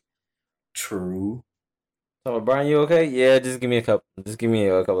for hours. True. So, Brian, you okay? Yeah, just give me a couple. Just give me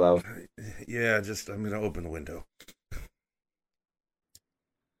a couple hours. Yeah, I'm gonna open the window.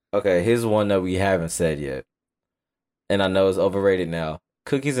 Okay, here's one that we haven't said yet, and I know it's overrated now.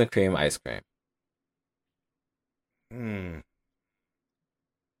 Cookies and cream ice cream.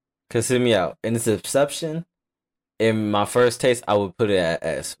 Cause hear me out. In its exception, in my first taste, I would put it at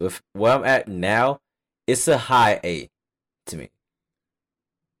S. With where I'm at now, it's a high A to me.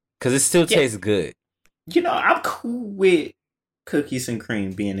 Cause it still tastes good. I'm cool with cookies and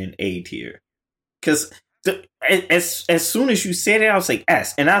cream being an A tier. Cause as soon as you said it, I was like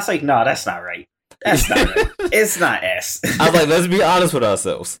S, and I was like, no, that's not right. That's not right. It's not S. I was like, let's be honest with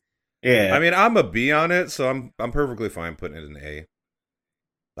ourselves. Yeah. I mean, I'm a B on it, so I'm perfectly fine putting it in A.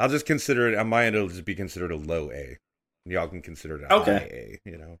 I'll just consider it on my end. It'll just be considered a low A. Y'all can consider it a high A.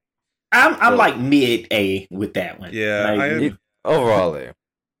 I'm like mid A with that one. Yeah, like, overall A.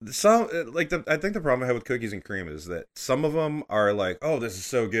 I think the problem I have with cookies and cream is that some of them are like, oh, this is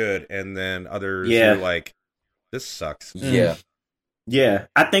so good, and then others are like, this sucks. Yeah. Yeah,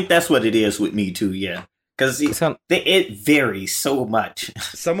 I think that's what it is with me too. Yeah, because it varies so much.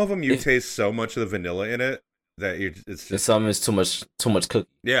 Some of them you taste so much of the vanilla in it that it's just some is too much cookie.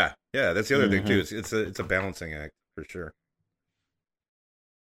 Yeah, that's the other thing too. It's a balancing act for sure.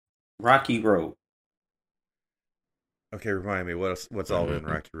 Rocky Road. Okay, remind me what's all in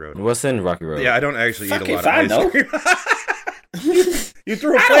Rocky Road. What's in Rocky Road? Yeah, I don't actually eat a lot of ice cream. You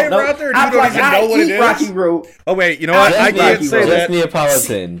threw a flavor out there, and you don't even know what it is. Rocky Road. Oh wait, you know what? I can't say that.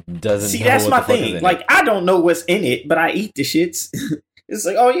 Neapolitan doesn't. See, that's my thing. Like, I don't know what's in it, but I eat the shits. It's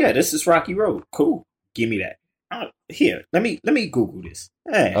like, oh yeah, this is Rocky Road. Cool, give me that. Here, let me Google this.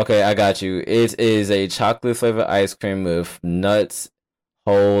 Hey. Okay, I got you. It is a chocolate flavored ice cream with nuts,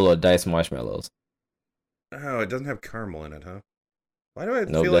 whole or diced marshmallows. Oh, it doesn't have caramel in it, huh? Why do I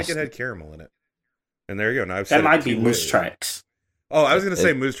feel like it had caramel in it? And there you go. Now I've said that might be Moose Tracks. Oh, I was gonna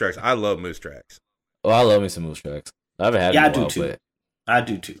say Moose Tracks. I love Moose Tracks. Oh, I love me some Moose Tracks. I haven't had. Yeah, I do too. I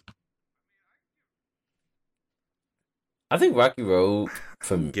do too. I think Rocky Road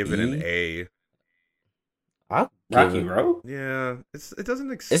give it an A. Rocky Road? Yeah, it's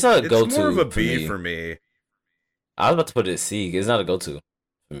not a go-to. It's more of a B for me. I was about to put it at C. It's not a go-to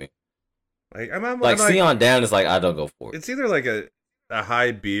for me. Like C on down is like I don't go for it. It's either like a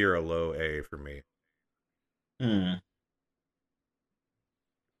high B or a low A for me.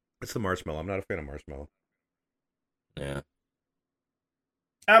 It's the marshmallow. I'm not a fan of marshmallow. Yeah.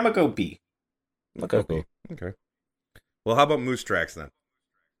 I'm gonna go B. Okay, cool. Okay. Well, how about Moose Tracks then?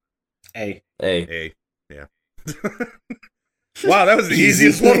 A. Yeah. Wow, that was the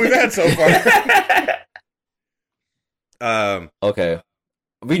easiest one we've had so far. Okay.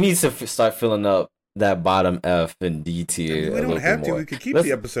 We need to start filling up that bottom F and D tier. We don't have to. We could keep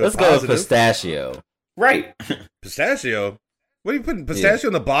the episode Let's positive. go with pistachio. Right. Pistachio? What are you putting? Pistachio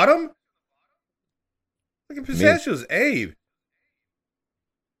in the bottom? Look at pistachio's A.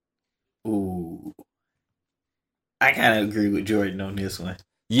 Ooh. I kind of agree with Jordan on this one.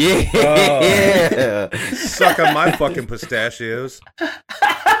 Yeah. Suck on my fucking pistachios.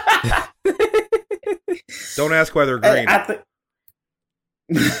 Don't ask why they're green.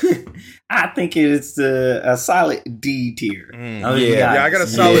 I think it's a solid D tier. I got a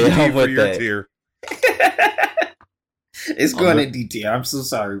solid D for your tier. It's going to D tier. I'm so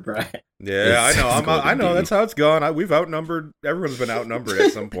sorry, Brian. Yeah, I know. I know. That's how it's gone. We've outnumbered. Everyone's been outnumbered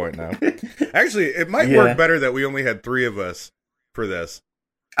at some point now. Actually, it might work better that we only had 3 of us for this.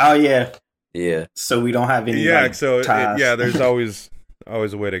 Oh yeah, yeah. So we don't have any. Yeah. So there's always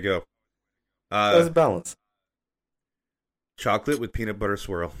a way to go. There's a balance. Chocolate with peanut butter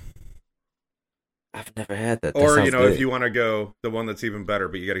swirl. I've never had that. Or if you want to go the one that's even better,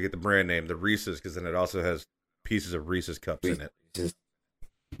 but you got to get the brand name, the Reese's, because then it also has pieces of Reese's cups in it.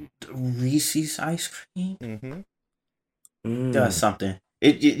 Reese's ice cream. Mm-hmm. Does something.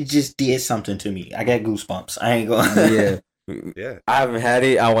 It just did something to me. I got goosebumps. I ain't going. Yeah. Yeah. I haven't had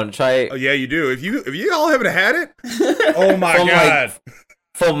it. I want to try it. Oh yeah, you do. If you all haven't had it, oh my god.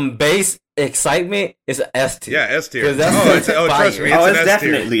 From base excitement, it's an S tier. Yeah, S tier. Trust me, it's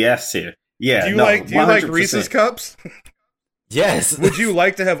definitely S tier. Yeah. Do you like Reese's cups? Yes. Would you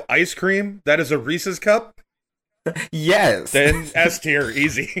like to have ice cream that is a Reese's cup? Yes. Then S tier,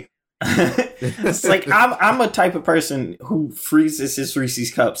 easy. It's like I'm a type of person who freezes his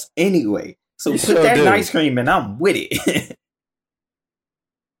Reese's cups anyway. So put that in ice cream and I'm with it.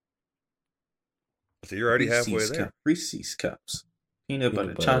 So you're already halfway there. Reese's Cups. Peanut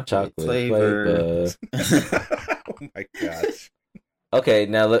butter butter chocolate flavor. Oh my gosh. Okay,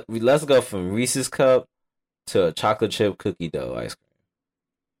 now let's go from Reese's Cup to a chocolate chip cookie dough ice cream.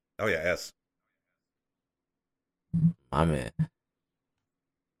 Oh yeah, S. My man.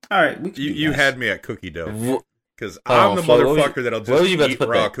 All right, we can You had me at cookie dough because Hold I'm on, the Flo, motherfucker that'll where was you just about to eat put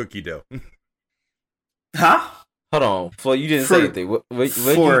raw that? cookie dough. Huh? Hold on, Flo, you didn't say anything.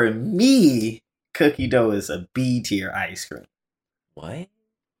 For me, cookie dough is a B tier ice cream. What?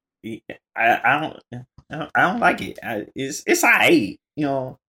 I don't like it. It's alright, you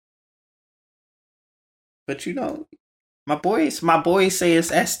know. But you know, my boys say it's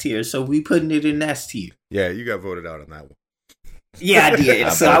S tier, so we putting it in S tier. Yeah, you got voted out on that one. Yeah, I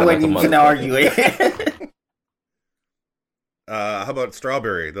did. So I wasn't even gonna argue it. How about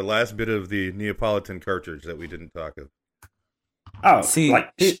strawberry? The last bit of the Neapolitan cartridge that we didn't talk of. Oh, See,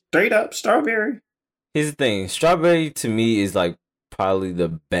 like straight up strawberry. Here's the thing: strawberry to me is like probably the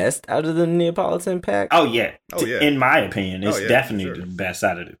best out of the Neapolitan pack. Oh yeah. Yeah. In my opinion, it's yeah, definitely sure. the best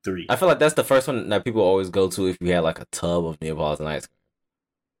out of the three. I feel like that's the first one that people always go to if you had like a tub of Neapolitan ice cream.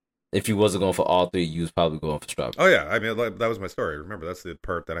 If you wasn't going for all three, you was probably going for strawberry. Oh yeah, I mean that was my story. Remember, that's the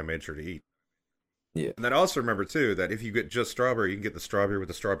part that I made sure to eat. Yeah. And then also remember too that if you get just strawberry, you can get the strawberry with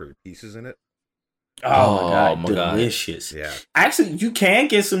the strawberry pieces in it. Oh my god, delicious! Yeah. Actually, you can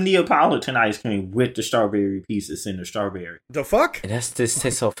get some Neapolitan ice cream with the strawberry pieces in the strawberry. The fuck? And this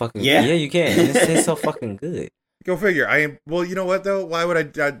tastes so fucking Yeah. Yeah, you can. And this tastes so fucking good. Go figure. Well, you know what though? Why would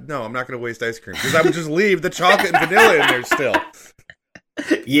I no, I'm not going to waste ice cream because I would just leave the chocolate and vanilla in there still.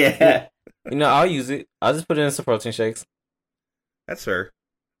 Yeah. You know, I'll use it. I'll just put it in some protein shakes. That's fair.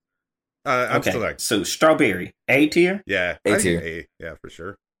 I'm still like, so strawberry A tier. yeah, A I tier. think A, yeah, for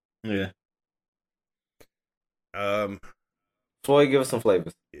sure. Yeah. Floyd, give us some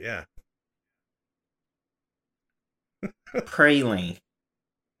flavors. Yeah. Praline.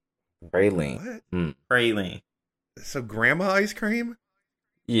 Praline. What? Praline. So grandma ice cream?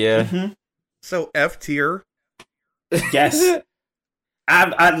 Yeah. Mm-hmm. So F tier? Yes.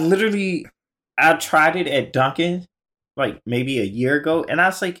 I tried it at Dunkin' like maybe a year ago, and I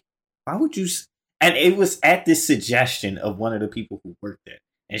was like, why would you? And it was at the suggestion of one of the people who worked there,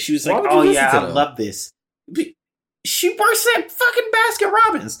 and she was Why like, would you "Oh listen yeah, to I them? love this." She works at fucking Baskin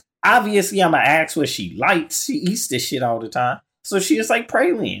Robbins. Obviously, I'm gonna ask what she likes. She eats this shit all the time, so she was like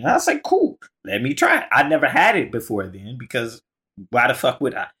praline. And I was like, "Cool, let me try it." I never had it before then because why the fuck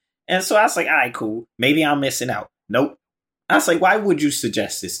would I? And so I was like, "All right, cool. Maybe I'm missing out." Nope. I was like, why would you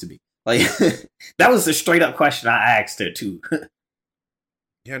suggest this to me? Like, that was a straight up question I asked her too.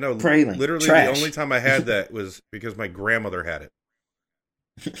 Yeah, no, Praline. literally Trash. the only time I had that was because my grandmother had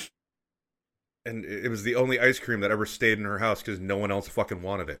it. And it was the only ice cream that ever stayed in her house because no one else fucking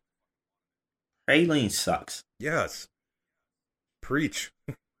wanted it. Praline sucks. Yes. Preach.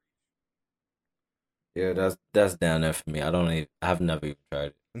 Yeah, that's down there for me. I've never even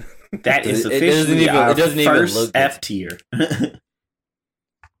tried it. That is It doesn't officially even- our it doesn't even first look good. F tier.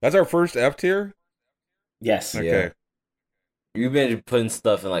 That's our first F tier? Yes. Okay. Yeah. You've been putting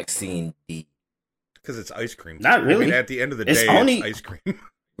stuff in like C and D. Because it's ice cream. Not really. I mean, at the end of the It's day, only- it's ice cream.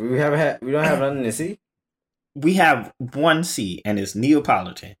 We don't have nothing to see. We have one C and it's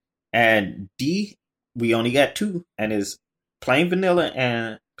Neapolitan. And D, we only got two and it's plain vanilla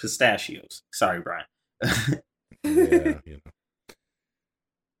and pistachios. Sorry, Brian. Yeah, you know.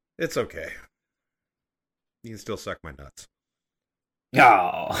 It's okay. You can still suck my nuts.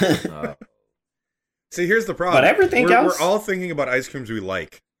 Oh. See, here's the problem. But everything we're else- all thinking about ice creams we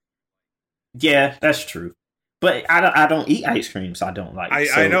like. Yeah, that's true. But I don't eat ice creams I don't like.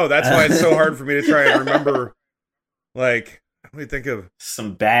 I know. That's why it's so hard for me to try and remember, like, let me think of,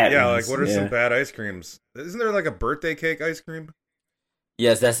 some bad yeah, ones. like, what are Yeah. some bad ice creams? Isn't there, like, a birthday cake ice cream?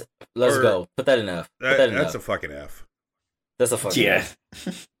 Yes, let's Or- go. Put that in F. Put that in That's a F. fucking F. That's a fucking Yeah.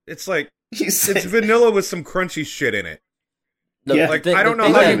 F. It's like, He it's said- vanilla with some crunchy shit in it. Look, Yeah. Like, the I don't know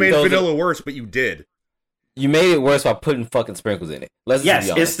thing how that you made goes- vanilla worse, but you did. You made it worse by putting fucking sprinkles in it. Let's just Yes,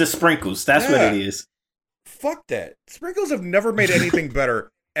 be honest. it's the sprinkles. That's what Yeah. it is. Fuck that. Sprinkles have never made anything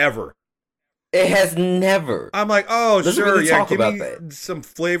better, ever. It has never. I'm like, oh, Let's sure, really yeah, talk give about me that. some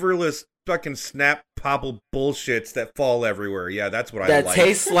flavorless fucking snap popple bullshits that fall everywhere. Yeah, that's what I That like.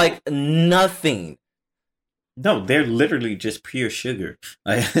 tastes like nothing. No, they're literally just pure sugar.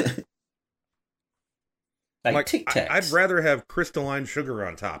 Like Like, Tic Tacs. I'd rather have crystalline sugar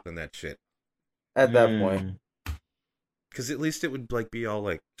on top than that shit. At that point, Because at least it would like be all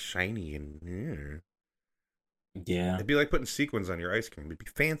like shiny and Yeah. it'd be like putting sequins on your ice cream. It'd be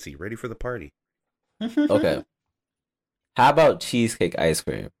fancy, ready for the party. okay. How about cheesecake ice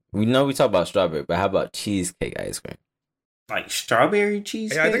cream? We know we talk about strawberry, but how about cheesecake ice cream? Like strawberry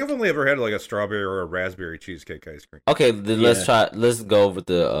cheesecake. Yeah, I think I've only ever had like a strawberry or a raspberry cheesecake ice cream. Okay, then let's go with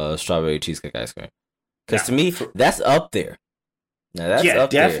the strawberry cheesecake ice cream. Because to me, that's up there. Now that's up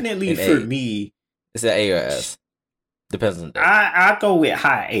definitely there for me. It's an A or S. Depends on the day. I go with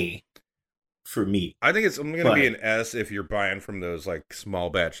high A. For me, I think I'm going to be an S if you're buying from those like small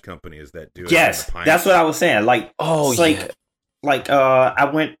batch companies that do it. Yes, that's what I was saying. Like, I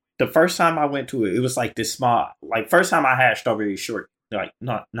went the first time I went to it. It was like this small. Like first time I had strawberry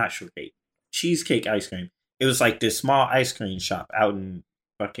not shortcake, cheesecake ice cream. It was like this small ice cream shop out in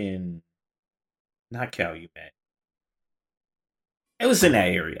fucking not Calumet. It was in that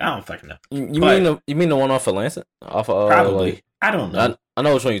area. I don't fucking know. You mean the one off of Lansing? Off of probably. Like, I don't know. I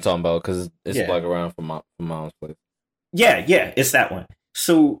know which one you're talking about because it's like around from Mom's place. Yeah, it's that one.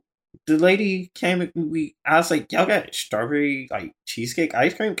 So the lady came. I was like, y'all got strawberry like cheesecake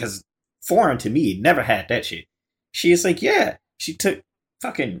ice cream? Because foreign to me, never had that shit. She is like, yeah. She took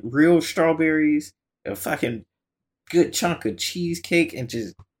fucking real strawberries, a fucking good chunk of cheesecake, and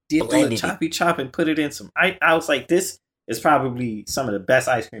just did the choppy chop and put it in some. I was like, this is probably some of the best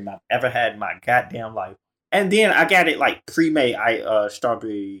ice cream I've ever had in my goddamn life. And then I got it like pre-made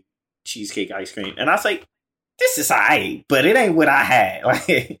strawberry cheesecake ice cream. And I was like, this is alright, but it ain't what I had.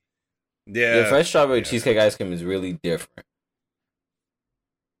 Like, yeah, fresh strawberry cheesecake ice cream is really different.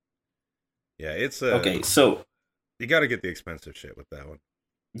 Yeah, it's okay, so you gotta get the expensive shit with that one.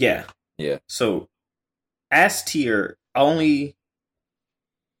 Yeah. Yeah. So S tier only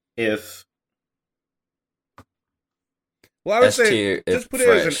if I would say just put it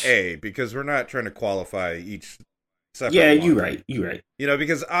as an A because we're not trying to qualify each separate. Yeah, you're right. You know,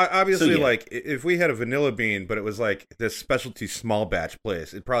 because obviously, like, if we had a vanilla bean, but it was like this specialty small batch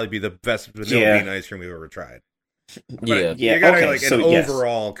place, it'd probably be the best vanilla bean ice cream we've ever tried. But you gotta like an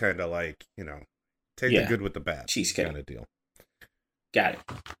overall kind of like, you know, take the good with the bad cheesecake kind of deal. Got it.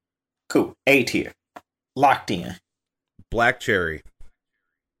 Cool. A tier. Locked in. Black cherry.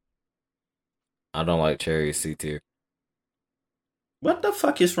 I don't like cherry. C tier. What the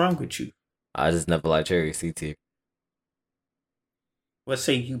fuck is wrong with you? I just never liked cherry. C tier. What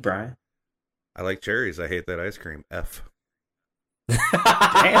say you, Brian? I like cherries. I hate that ice cream. F.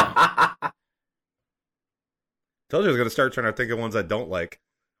 Damn. Told you I was going to start trying to think of ones I don't like.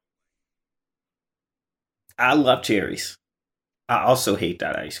 I love cherries. I also hate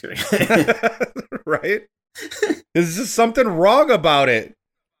that ice cream. Right? There's just something wrong about it.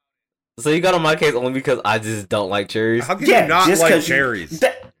 So you got on my case only because I just don't like cherries? How can you not like cherries?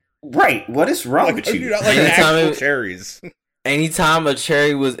 Right. What is wrong with you? You not like actual cherries? Anytime a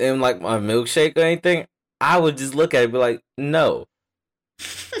cherry was in like my milkshake or anything, I would just look at it and be like, no.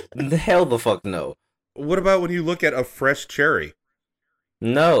 The hell the fuck no. What about when you look at a fresh cherry?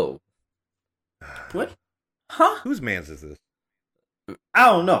 No. What? Huh? Whose man's is this? I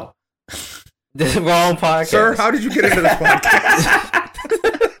don't know. The wrong podcast. Sir, how did you get into this podcast?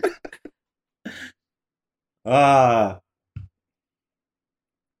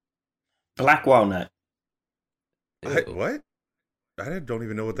 Black walnut. What? I don't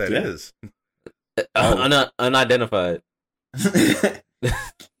even know what that is. Unidentified.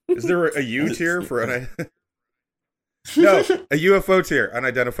 Is there a U tier for No, a UFO tier,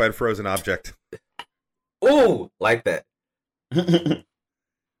 unidentified frozen object. Ooh, like that.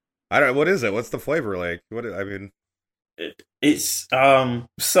 I don't know, what is it? What's the flavor like? It's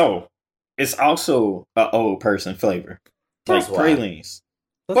so it's also an old person flavor. Like pralines.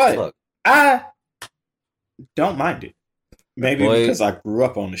 But I don't mind it. Maybe because I grew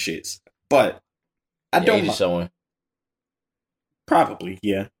up on the shits. But I don't mind. Probably,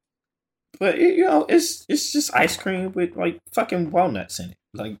 yeah. But it's just ice cream with like fucking walnuts in it.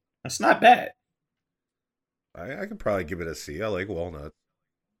 Like, it's not bad. I could probably give it a C. I like walnuts.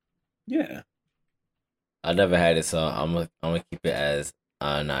 Yeah. I never had it, so I'm gonna keep it as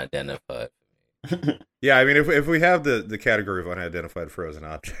unidentified. Yeah, I mean, if we have the category of unidentified frozen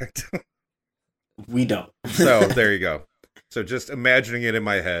object, we don't. So there you go. So just imagining it in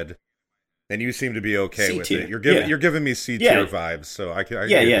my head, and you seem to be okay C-tier. With it. You're giving me C tier vibes, so I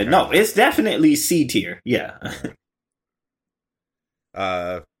can. No, it's definitely C tier. Yeah.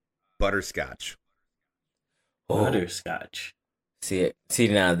 Butterscotch. Oh. Butterscotch. See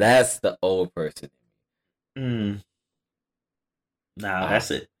now that's the old person. Nah, that's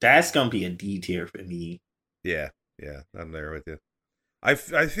it. That's gonna be a D tier for me. Yeah, I'm there with you. I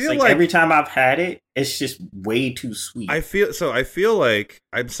feel like every time I've had it, it's just way too sweet. I feel like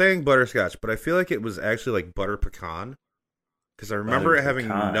I'm saying butterscotch, but I feel like it was actually like butter pecan because I remember it having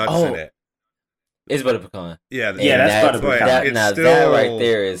nuts in it. It's butter pecan. Yeah, that's butter pecan. That right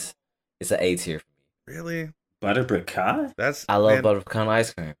there is it's an A tier for me. Really? Butter pecan? I love butter pecan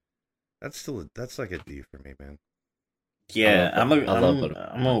ice cream. That's like a D for me, man. Yeah, I'm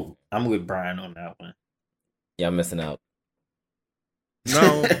with Brian on that one. Yeah, I'm missing out.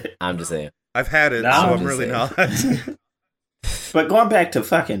 No, I'm just saying. I've had it, so I'm really not. But going back to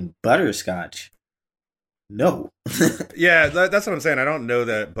fucking butterscotch, no. Yeah, that's what I'm saying. I don't know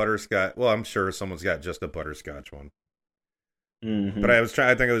that butterscotch. Well, I'm sure someone's got just a butterscotch one. Mm-hmm. But I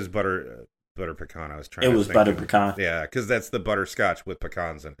think it was butter pecan. I was trying. It was butter pecan. Yeah, because that's the butterscotch with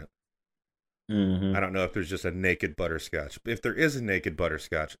pecans in it. Mm-hmm. I don't know if there's just a naked butterscotch. If there is a naked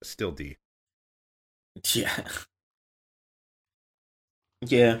butterscotch, still D. Yeah.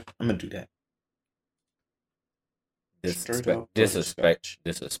 Yeah, I'm gonna do that. Disrespecting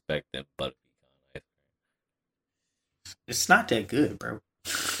butter pecan. It's not that good, bro.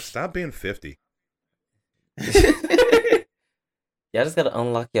 Stop being 50. Y'all just gotta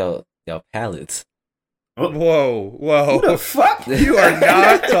unlock y'all palates. Whoa. Who the fuck? You are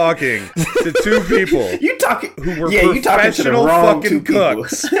not talking to two people you talking who were you talking to the wrong fucking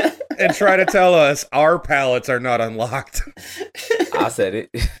cooks and try to tell us our palates are not unlocked. I said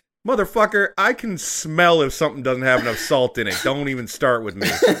it. Motherfucker, I can smell if something doesn't have enough salt in it. Don't even start with me.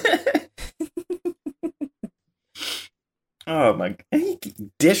 Oh my god. He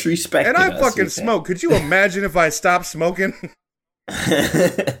disrespected And I us fucking with smoke. Could you imagine if I stopped smoking?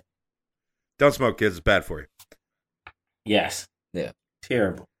 that. Don't smoke, kids. It's bad for you. Yes. Yeah.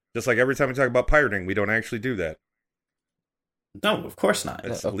 Terrible. Just like every time we talk about pirating, we don't actually do that. No, of course not.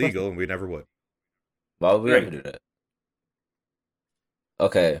 It's illegal, and we never would. Why would we ever do that?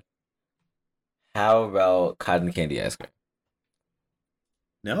 Okay. How about cotton candy ice cream?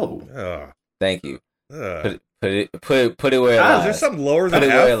 No. Thank you. Ugh. Put it where it lies. Is there something lower than Put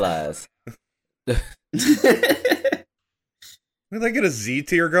it F? where it lies. Did I get a Z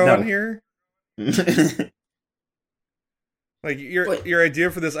tier going here? Like your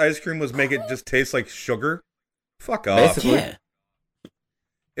idea for this ice cream was make it just taste like sugar? Fuck off. Basically. Yeah.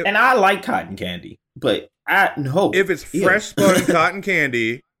 And I like cotton candy, but I no. If it's fresh spun cotton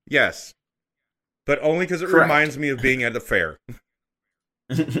candy, yes. But only because it reminds me of being at the fair.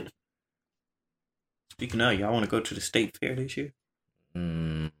 Speaking of, y'all want to go to the state fair this year?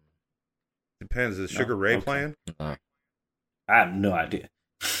 Depends. Is Sugar Ray playing? No. I have no idea.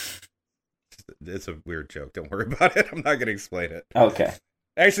 It's a weird joke. Don't worry about it. I'm not going to explain it. Okay.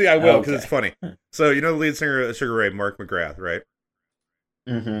 Actually, I will because it's funny. So, you know the lead singer of Sugar Ray, Mark McGrath, right?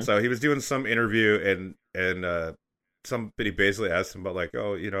 Mm-hmm. So he was doing some interview and somebody basically asked him about like,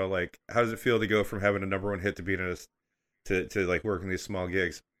 oh, you know, like how does it feel to go from having a number one hit to being to like working these small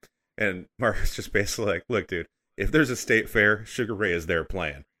gigs? And Mark is just basically like, look, dude, if there's a state fair, Sugar Ray is there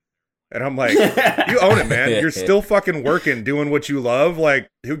playing. And I'm like, you own it, man. You're still fucking working, doing what you love. Like,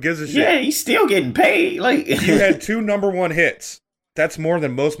 who gives a shit? Yeah, he's still getting paid. Like you had 2 number one hits. That's more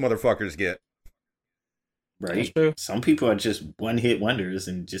than most motherfuckers get. Right. Some people are just one hit wonders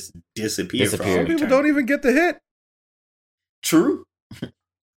and just disappear. Some people don't even get the hit. True.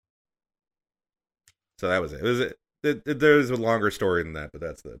 So that was it. There's a longer story than that, but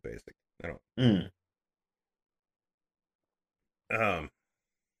that's the basic. I don't.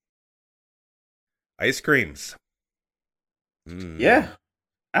 Ice creams. Yeah.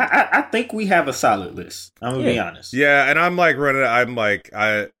 I think we have a solid list. I'm gonna be honest. Yeah, and I'm like running.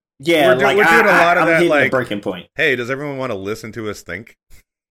 Yeah, we're doing a lot of that. Like breaking point. Hey, does everyone want to listen to us think?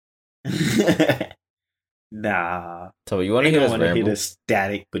 Nah. So you want to hear the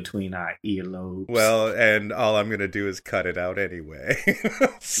static between our earlobes? Well, and all I'm gonna do is cut it out anyway.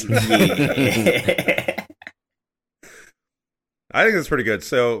 Yeah. I think that's pretty good.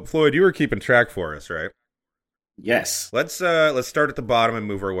 So, Floyd, you were keeping track for us, right? Yes. Let's start at the bottom and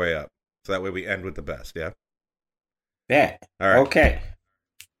move our way up. So that way we end with the best, yeah? Yeah. All right. Okay.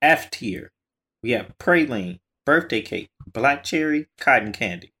 F tier. We have praline, birthday cake, black cherry, cotton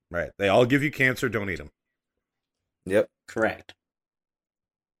candy. Right. They all give you cancer, don't eat them. Yep. Correct.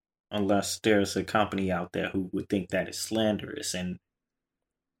 Unless there's a company out there who would think that is slanderous and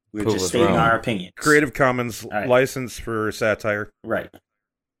we're just stating our opinions. Creative Commons license for satire. Right.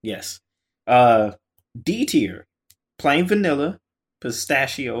 Yes. D tier. Plain vanilla,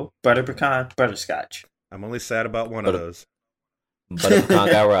 pistachio, butter pecan, butterscotch. I'm only sad about one of those. Butter pecan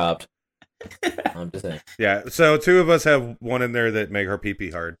got robbed. I'm just saying. Yeah, so 2 of us have one in there that make our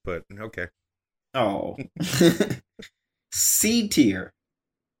pee-pee hard, but okay. Oh. C tier.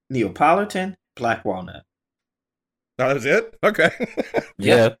 Neapolitan, black walnut. Oh, that was it? Okay.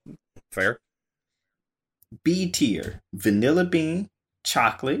 Yeah. Fair. B tier. Vanilla bean,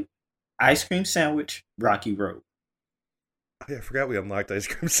 chocolate, Ice cream sandwich, Rocky Road. Oh, yeah, I forgot we unlocked ice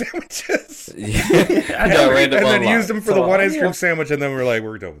cream sandwiches. I and got then random used them for the one ice cream yeah. sandwich, and then we're like,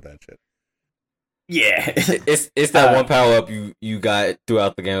 we're done with that shit. Yeah. It's that one power up you got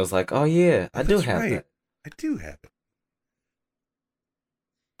throughout the game. It was like, oh yeah, I do have that. I do have it.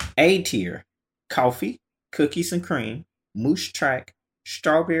 A tier, coffee, cookies and cream, moose track,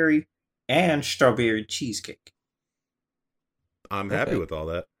 strawberry, and strawberry cheesecake. I'm happy with all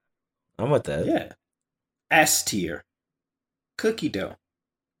that. I'm with that. Yeah. S tier, cookie dough,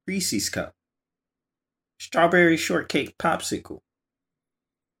 Reese's cup, strawberry shortcake popsicle,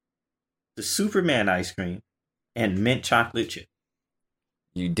 the Superman ice cream, and mint chocolate chip.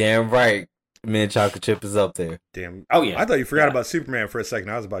 You damn right. Mint chocolate chip is up there. Damn. Oh yeah. I thought you forgot about Superman for a second.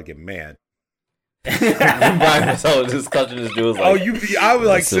 I was about to get mad. So this country, this dude was like, I was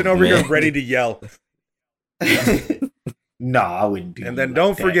like sitting over here Superman. ready to yell. No, I wouldn't do. And then like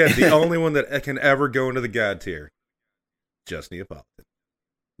don't that. forget the only one that can ever go into the God tier, just Neapolitan.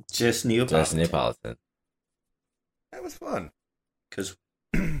 Just Neapolitan. Neapolitan. That was fun. Because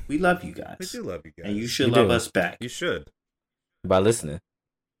we love you We guys. do love you guys. And you should You love do. us back. You should. By listening.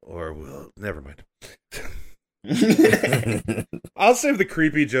 Or well, never mind. I'll save the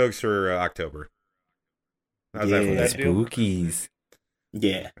creepy jokes for October. How's that for Yeah. that deal? Spookies.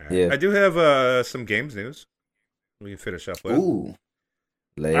 Yeah. All right. Yeah. I do have some games news we can finish up with. Ooh.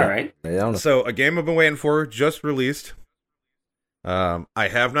 Lay All right. Lay it on us. So a game I've been waiting for just released. I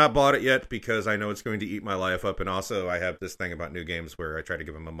have not bought it yet because I know it's going to eat my life up, and also I have this thing about new games where I try to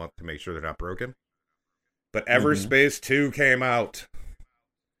give them a month to make sure they're not broken. But Everspace 2 came out.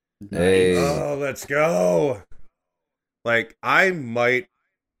 Hey. Oh, let's go! Like, I might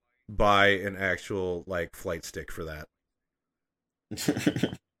buy an actual like flight stick for that.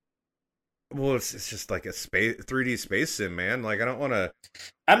 Well, it's just like a 3D space sim, man. Like, I don't want to.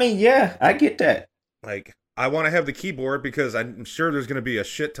 I mean, yeah, I get that. Like, I want to have the keyboard because I'm sure there's going to be a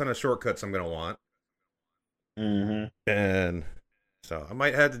shit ton of shortcuts I'm going to want. Mm-hmm. And so I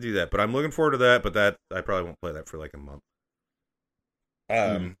might have to do that. But I'm looking forward to that. But that I probably won't play that for like a month.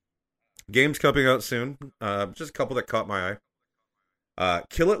 Games coming out soon. Just a couple that caught my eye.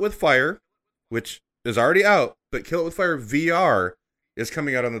 Kill It With Fire, which is already out. But Kill It With Fire VR is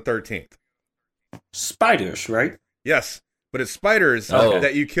coming out on the 13th. Spiders, right? Yes. But it's spiders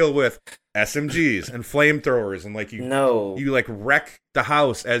that you kill with SMGs and flamethrowers, and like you like wreck the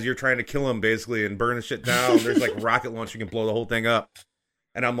house as you're trying to kill them, basically, and burn the shit down. There's like rocket launch, you can blow the whole thing up.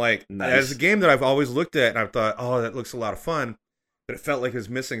 And I'm like, Nice. as a game that I've always looked at, and I've thought, oh, that looks a lot of fun, but it felt like it was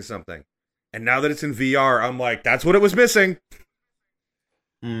missing something. And now that it's in VR, I'm like, that's what it was missing.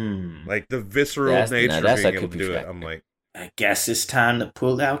 Like the visceral nature of being able to do it. I'm like, I guess it's time to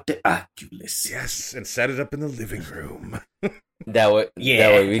pull out the Oculus. yes, and set it up in the living room. That way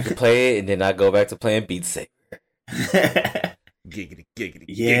we can play it, and then I go back to playing Beat Saber. Giggity, giggity,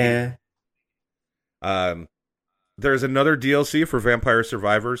 Yeah. giggity. There's another DLC for Vampire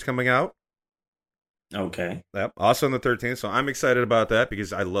Survivors coming out. Okay. Yep, also on the 13th, so I'm excited about that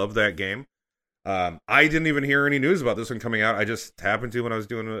because I love that game. I didn't even hear any news about this one coming out. I just happened to when I was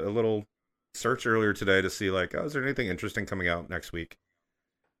doing a little search earlier today to see like, oh, is there anything interesting coming out next week?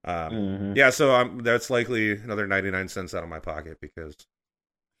 Yeah, so that's likely another 99 cents out of my pocket because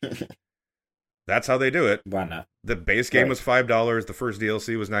that's how they do it. Why not? The base game was $5. The first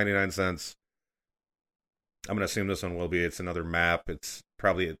DLC was 99 cents. I'm gonna assume this one will be. It's another map. It's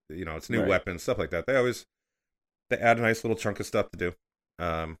probably it's new weapons, stuff like that. They add a nice little chunk of stuff to do.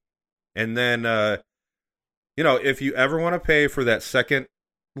 And then if you ever want to pay for that second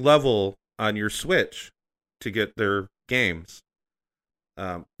level on your Switch to get their games,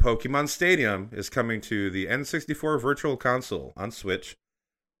 Pokemon Stadium is coming to the N64 Virtual Console on Switch.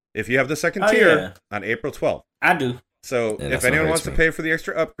 If you have the second tier on April 12th. I do. So Yeah, if anyone wants to pay for the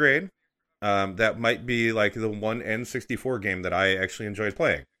extra upgrade, that might be like the one N64 game that I actually enjoyed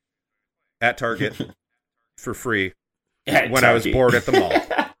playing at Target for free when I was bored at the mall.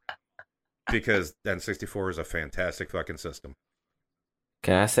 Because N64 is a fantastic fucking system.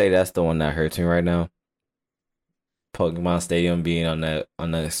 Can I say that's the one that hurts me right now? Pokemon Stadium being on that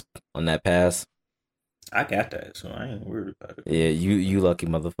pass. I got that, so I ain't worried about it. Yeah, you lucky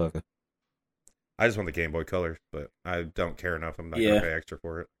motherfucker. I just want the Game Boy Color, but I don't care enough. I'm not going to pay extra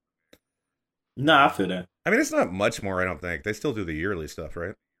for it. No, I feel that. I mean, it's not much more, I don't think. They still do the yearly stuff,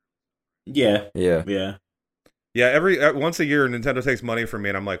 right? Yeah. Yeah. Yeah, every once a year, Nintendo takes money from me,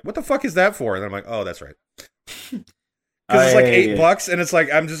 and I'm like, what the fuck is that for? And then I'm like, oh, that's right. Because it's like $8, and it's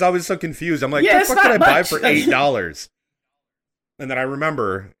like, I'm just always so confused. I'm like, what the fuck did I buy for $8? And then I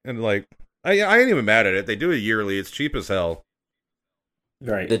remember, and like, I ain't even mad at it. They do it yearly. It's cheap as hell.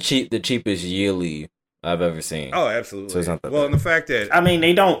 Right. the cheapest yearly I've ever seen. Oh, absolutely. So it's not that well, bad. and the fact that I mean,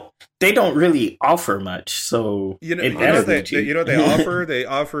 they don't really offer much, so you know, it you better know be that cheap. you know what they offer. They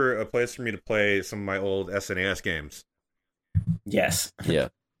offer a place for me to play some of my old SNES games. Yes. Yeah.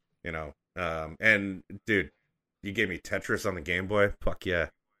 You know, and dude, you gave me Tetris on the Game Boy. Fuck yeah!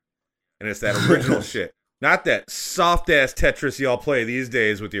 And it's that original shit, not that soft ass Tetris y'all play these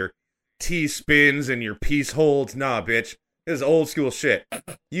days with your T spins and your piece holds. Nah, bitch, this is old school shit.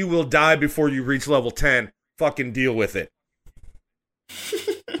 You will die before you reach level 10. Fucking deal with it.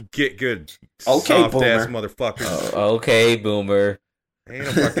 Get good, Okay, soft ass boomer. motherfuckers. Okay, boomer. Ain't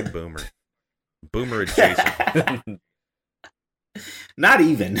a fucking boomer. Boomer adjacent. Not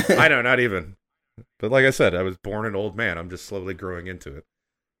even. I know, not even. But like I said, I was born an old man. I'm just slowly growing into it.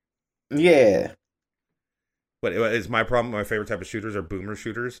 Yeah. But is my problem? My favorite type of shooters are boomer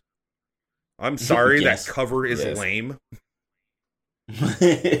shooters. I'm sorry, Yes. that cover is Yes. lame.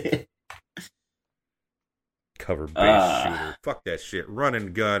 Cover-based shooter. Fuck that shit. Run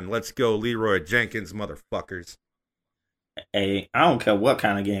and gun. Let's go, Leroy Jenkins, motherfuckers. Hey, I don't care what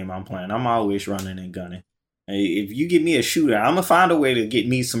kind of game I'm playing. I'm always running and gunning. Hey, if you give me a shooter, I'm gonna find a way to get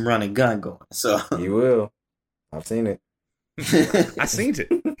me some run and gun going. So You will. I've seen it. I seen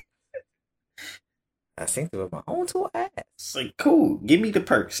it. I seen it with my own two eyes. it's like, cool. Give me the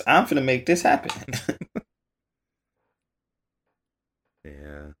perks. I'm finna make this happen.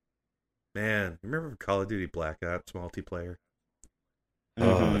 Yeah. Man, remember Call of Duty Black Ops multiplayer? The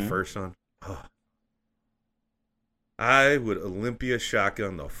Mhm. first one? Oh. I would Olympia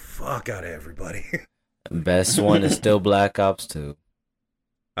shotgun the fuck out of everybody. Best one is still Black Ops 2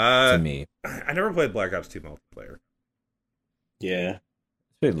 to me. I never played Black Ops 2 multiplayer. Yeah, It's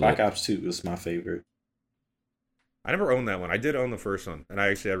pretty Black lit. Ops 2 was my favorite. I never owned that one. I did own the first one, and I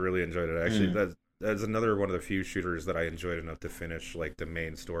really enjoyed it. Actually, Mm. that's another one of the few shooters that I enjoyed enough to finish like the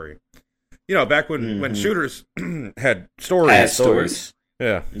main story. You know, back when Mhm. shooters had stories. Had stories.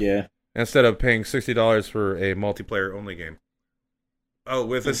 Yeah. Yeah. Instead of paying $60 for a multiplayer only game. Oh,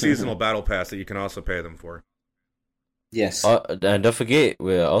 with a seasonal battle pass that you can also pay them for. Yes. And don't forget,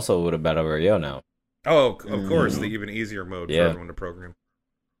 we're also with a Battle Royale now. Oh, of course, Mhm. the even easier mode for Yeah. everyone to program.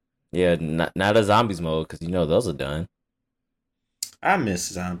 Yeah, not a zombies mode, because those are done. I miss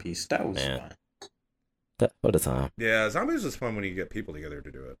zombies. That was Man. fun. What a time. Yeah, zombies is fun when you get people together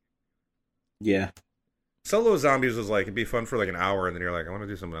to do it. Yeah. Solo zombies was like, it'd be fun for like an hour, and then you're like, I want to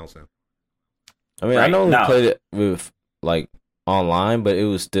do something else now. I mean, I Right, know we now- played it with like online, but it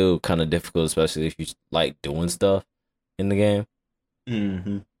was still kind of difficult, especially if you like doing stuff in the game.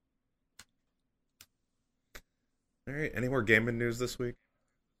 Mm-hmm. All right, any more gaming news this week?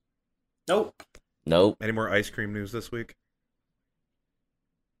 Nope. Nope. Any more ice cream news this week?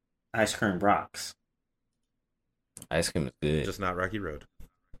 Ice cream rocks. Ice cream is good. Just not Rocky Road.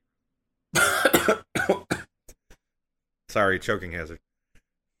 Sorry, choking hazard.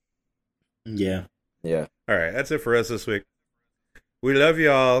 Yeah. Yeah. All right, that's it for us this week. We love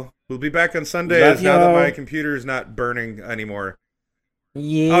y'all. We'll be back on Sundays Love now that y'all. my computer's not burning anymore.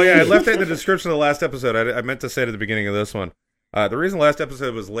 Yeah. Oh, yeah, I left that in the description of the last episode. I meant to say it at the beginning of this one. The reason the last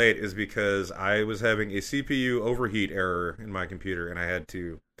episode was late is because I was having a CPU overheat error in my computer, and I had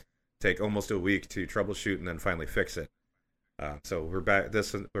to take almost a week to troubleshoot and then finally fix it. So we're back.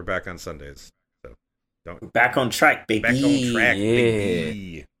 We're back on Sundays. So don't Back on track, baby. back on track, Yeah.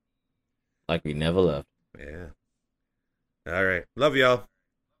 baby. Like we never left. Yeah. All right. Love y'all.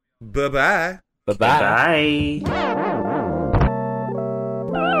 Bye-bye. Bye-bye. Bye.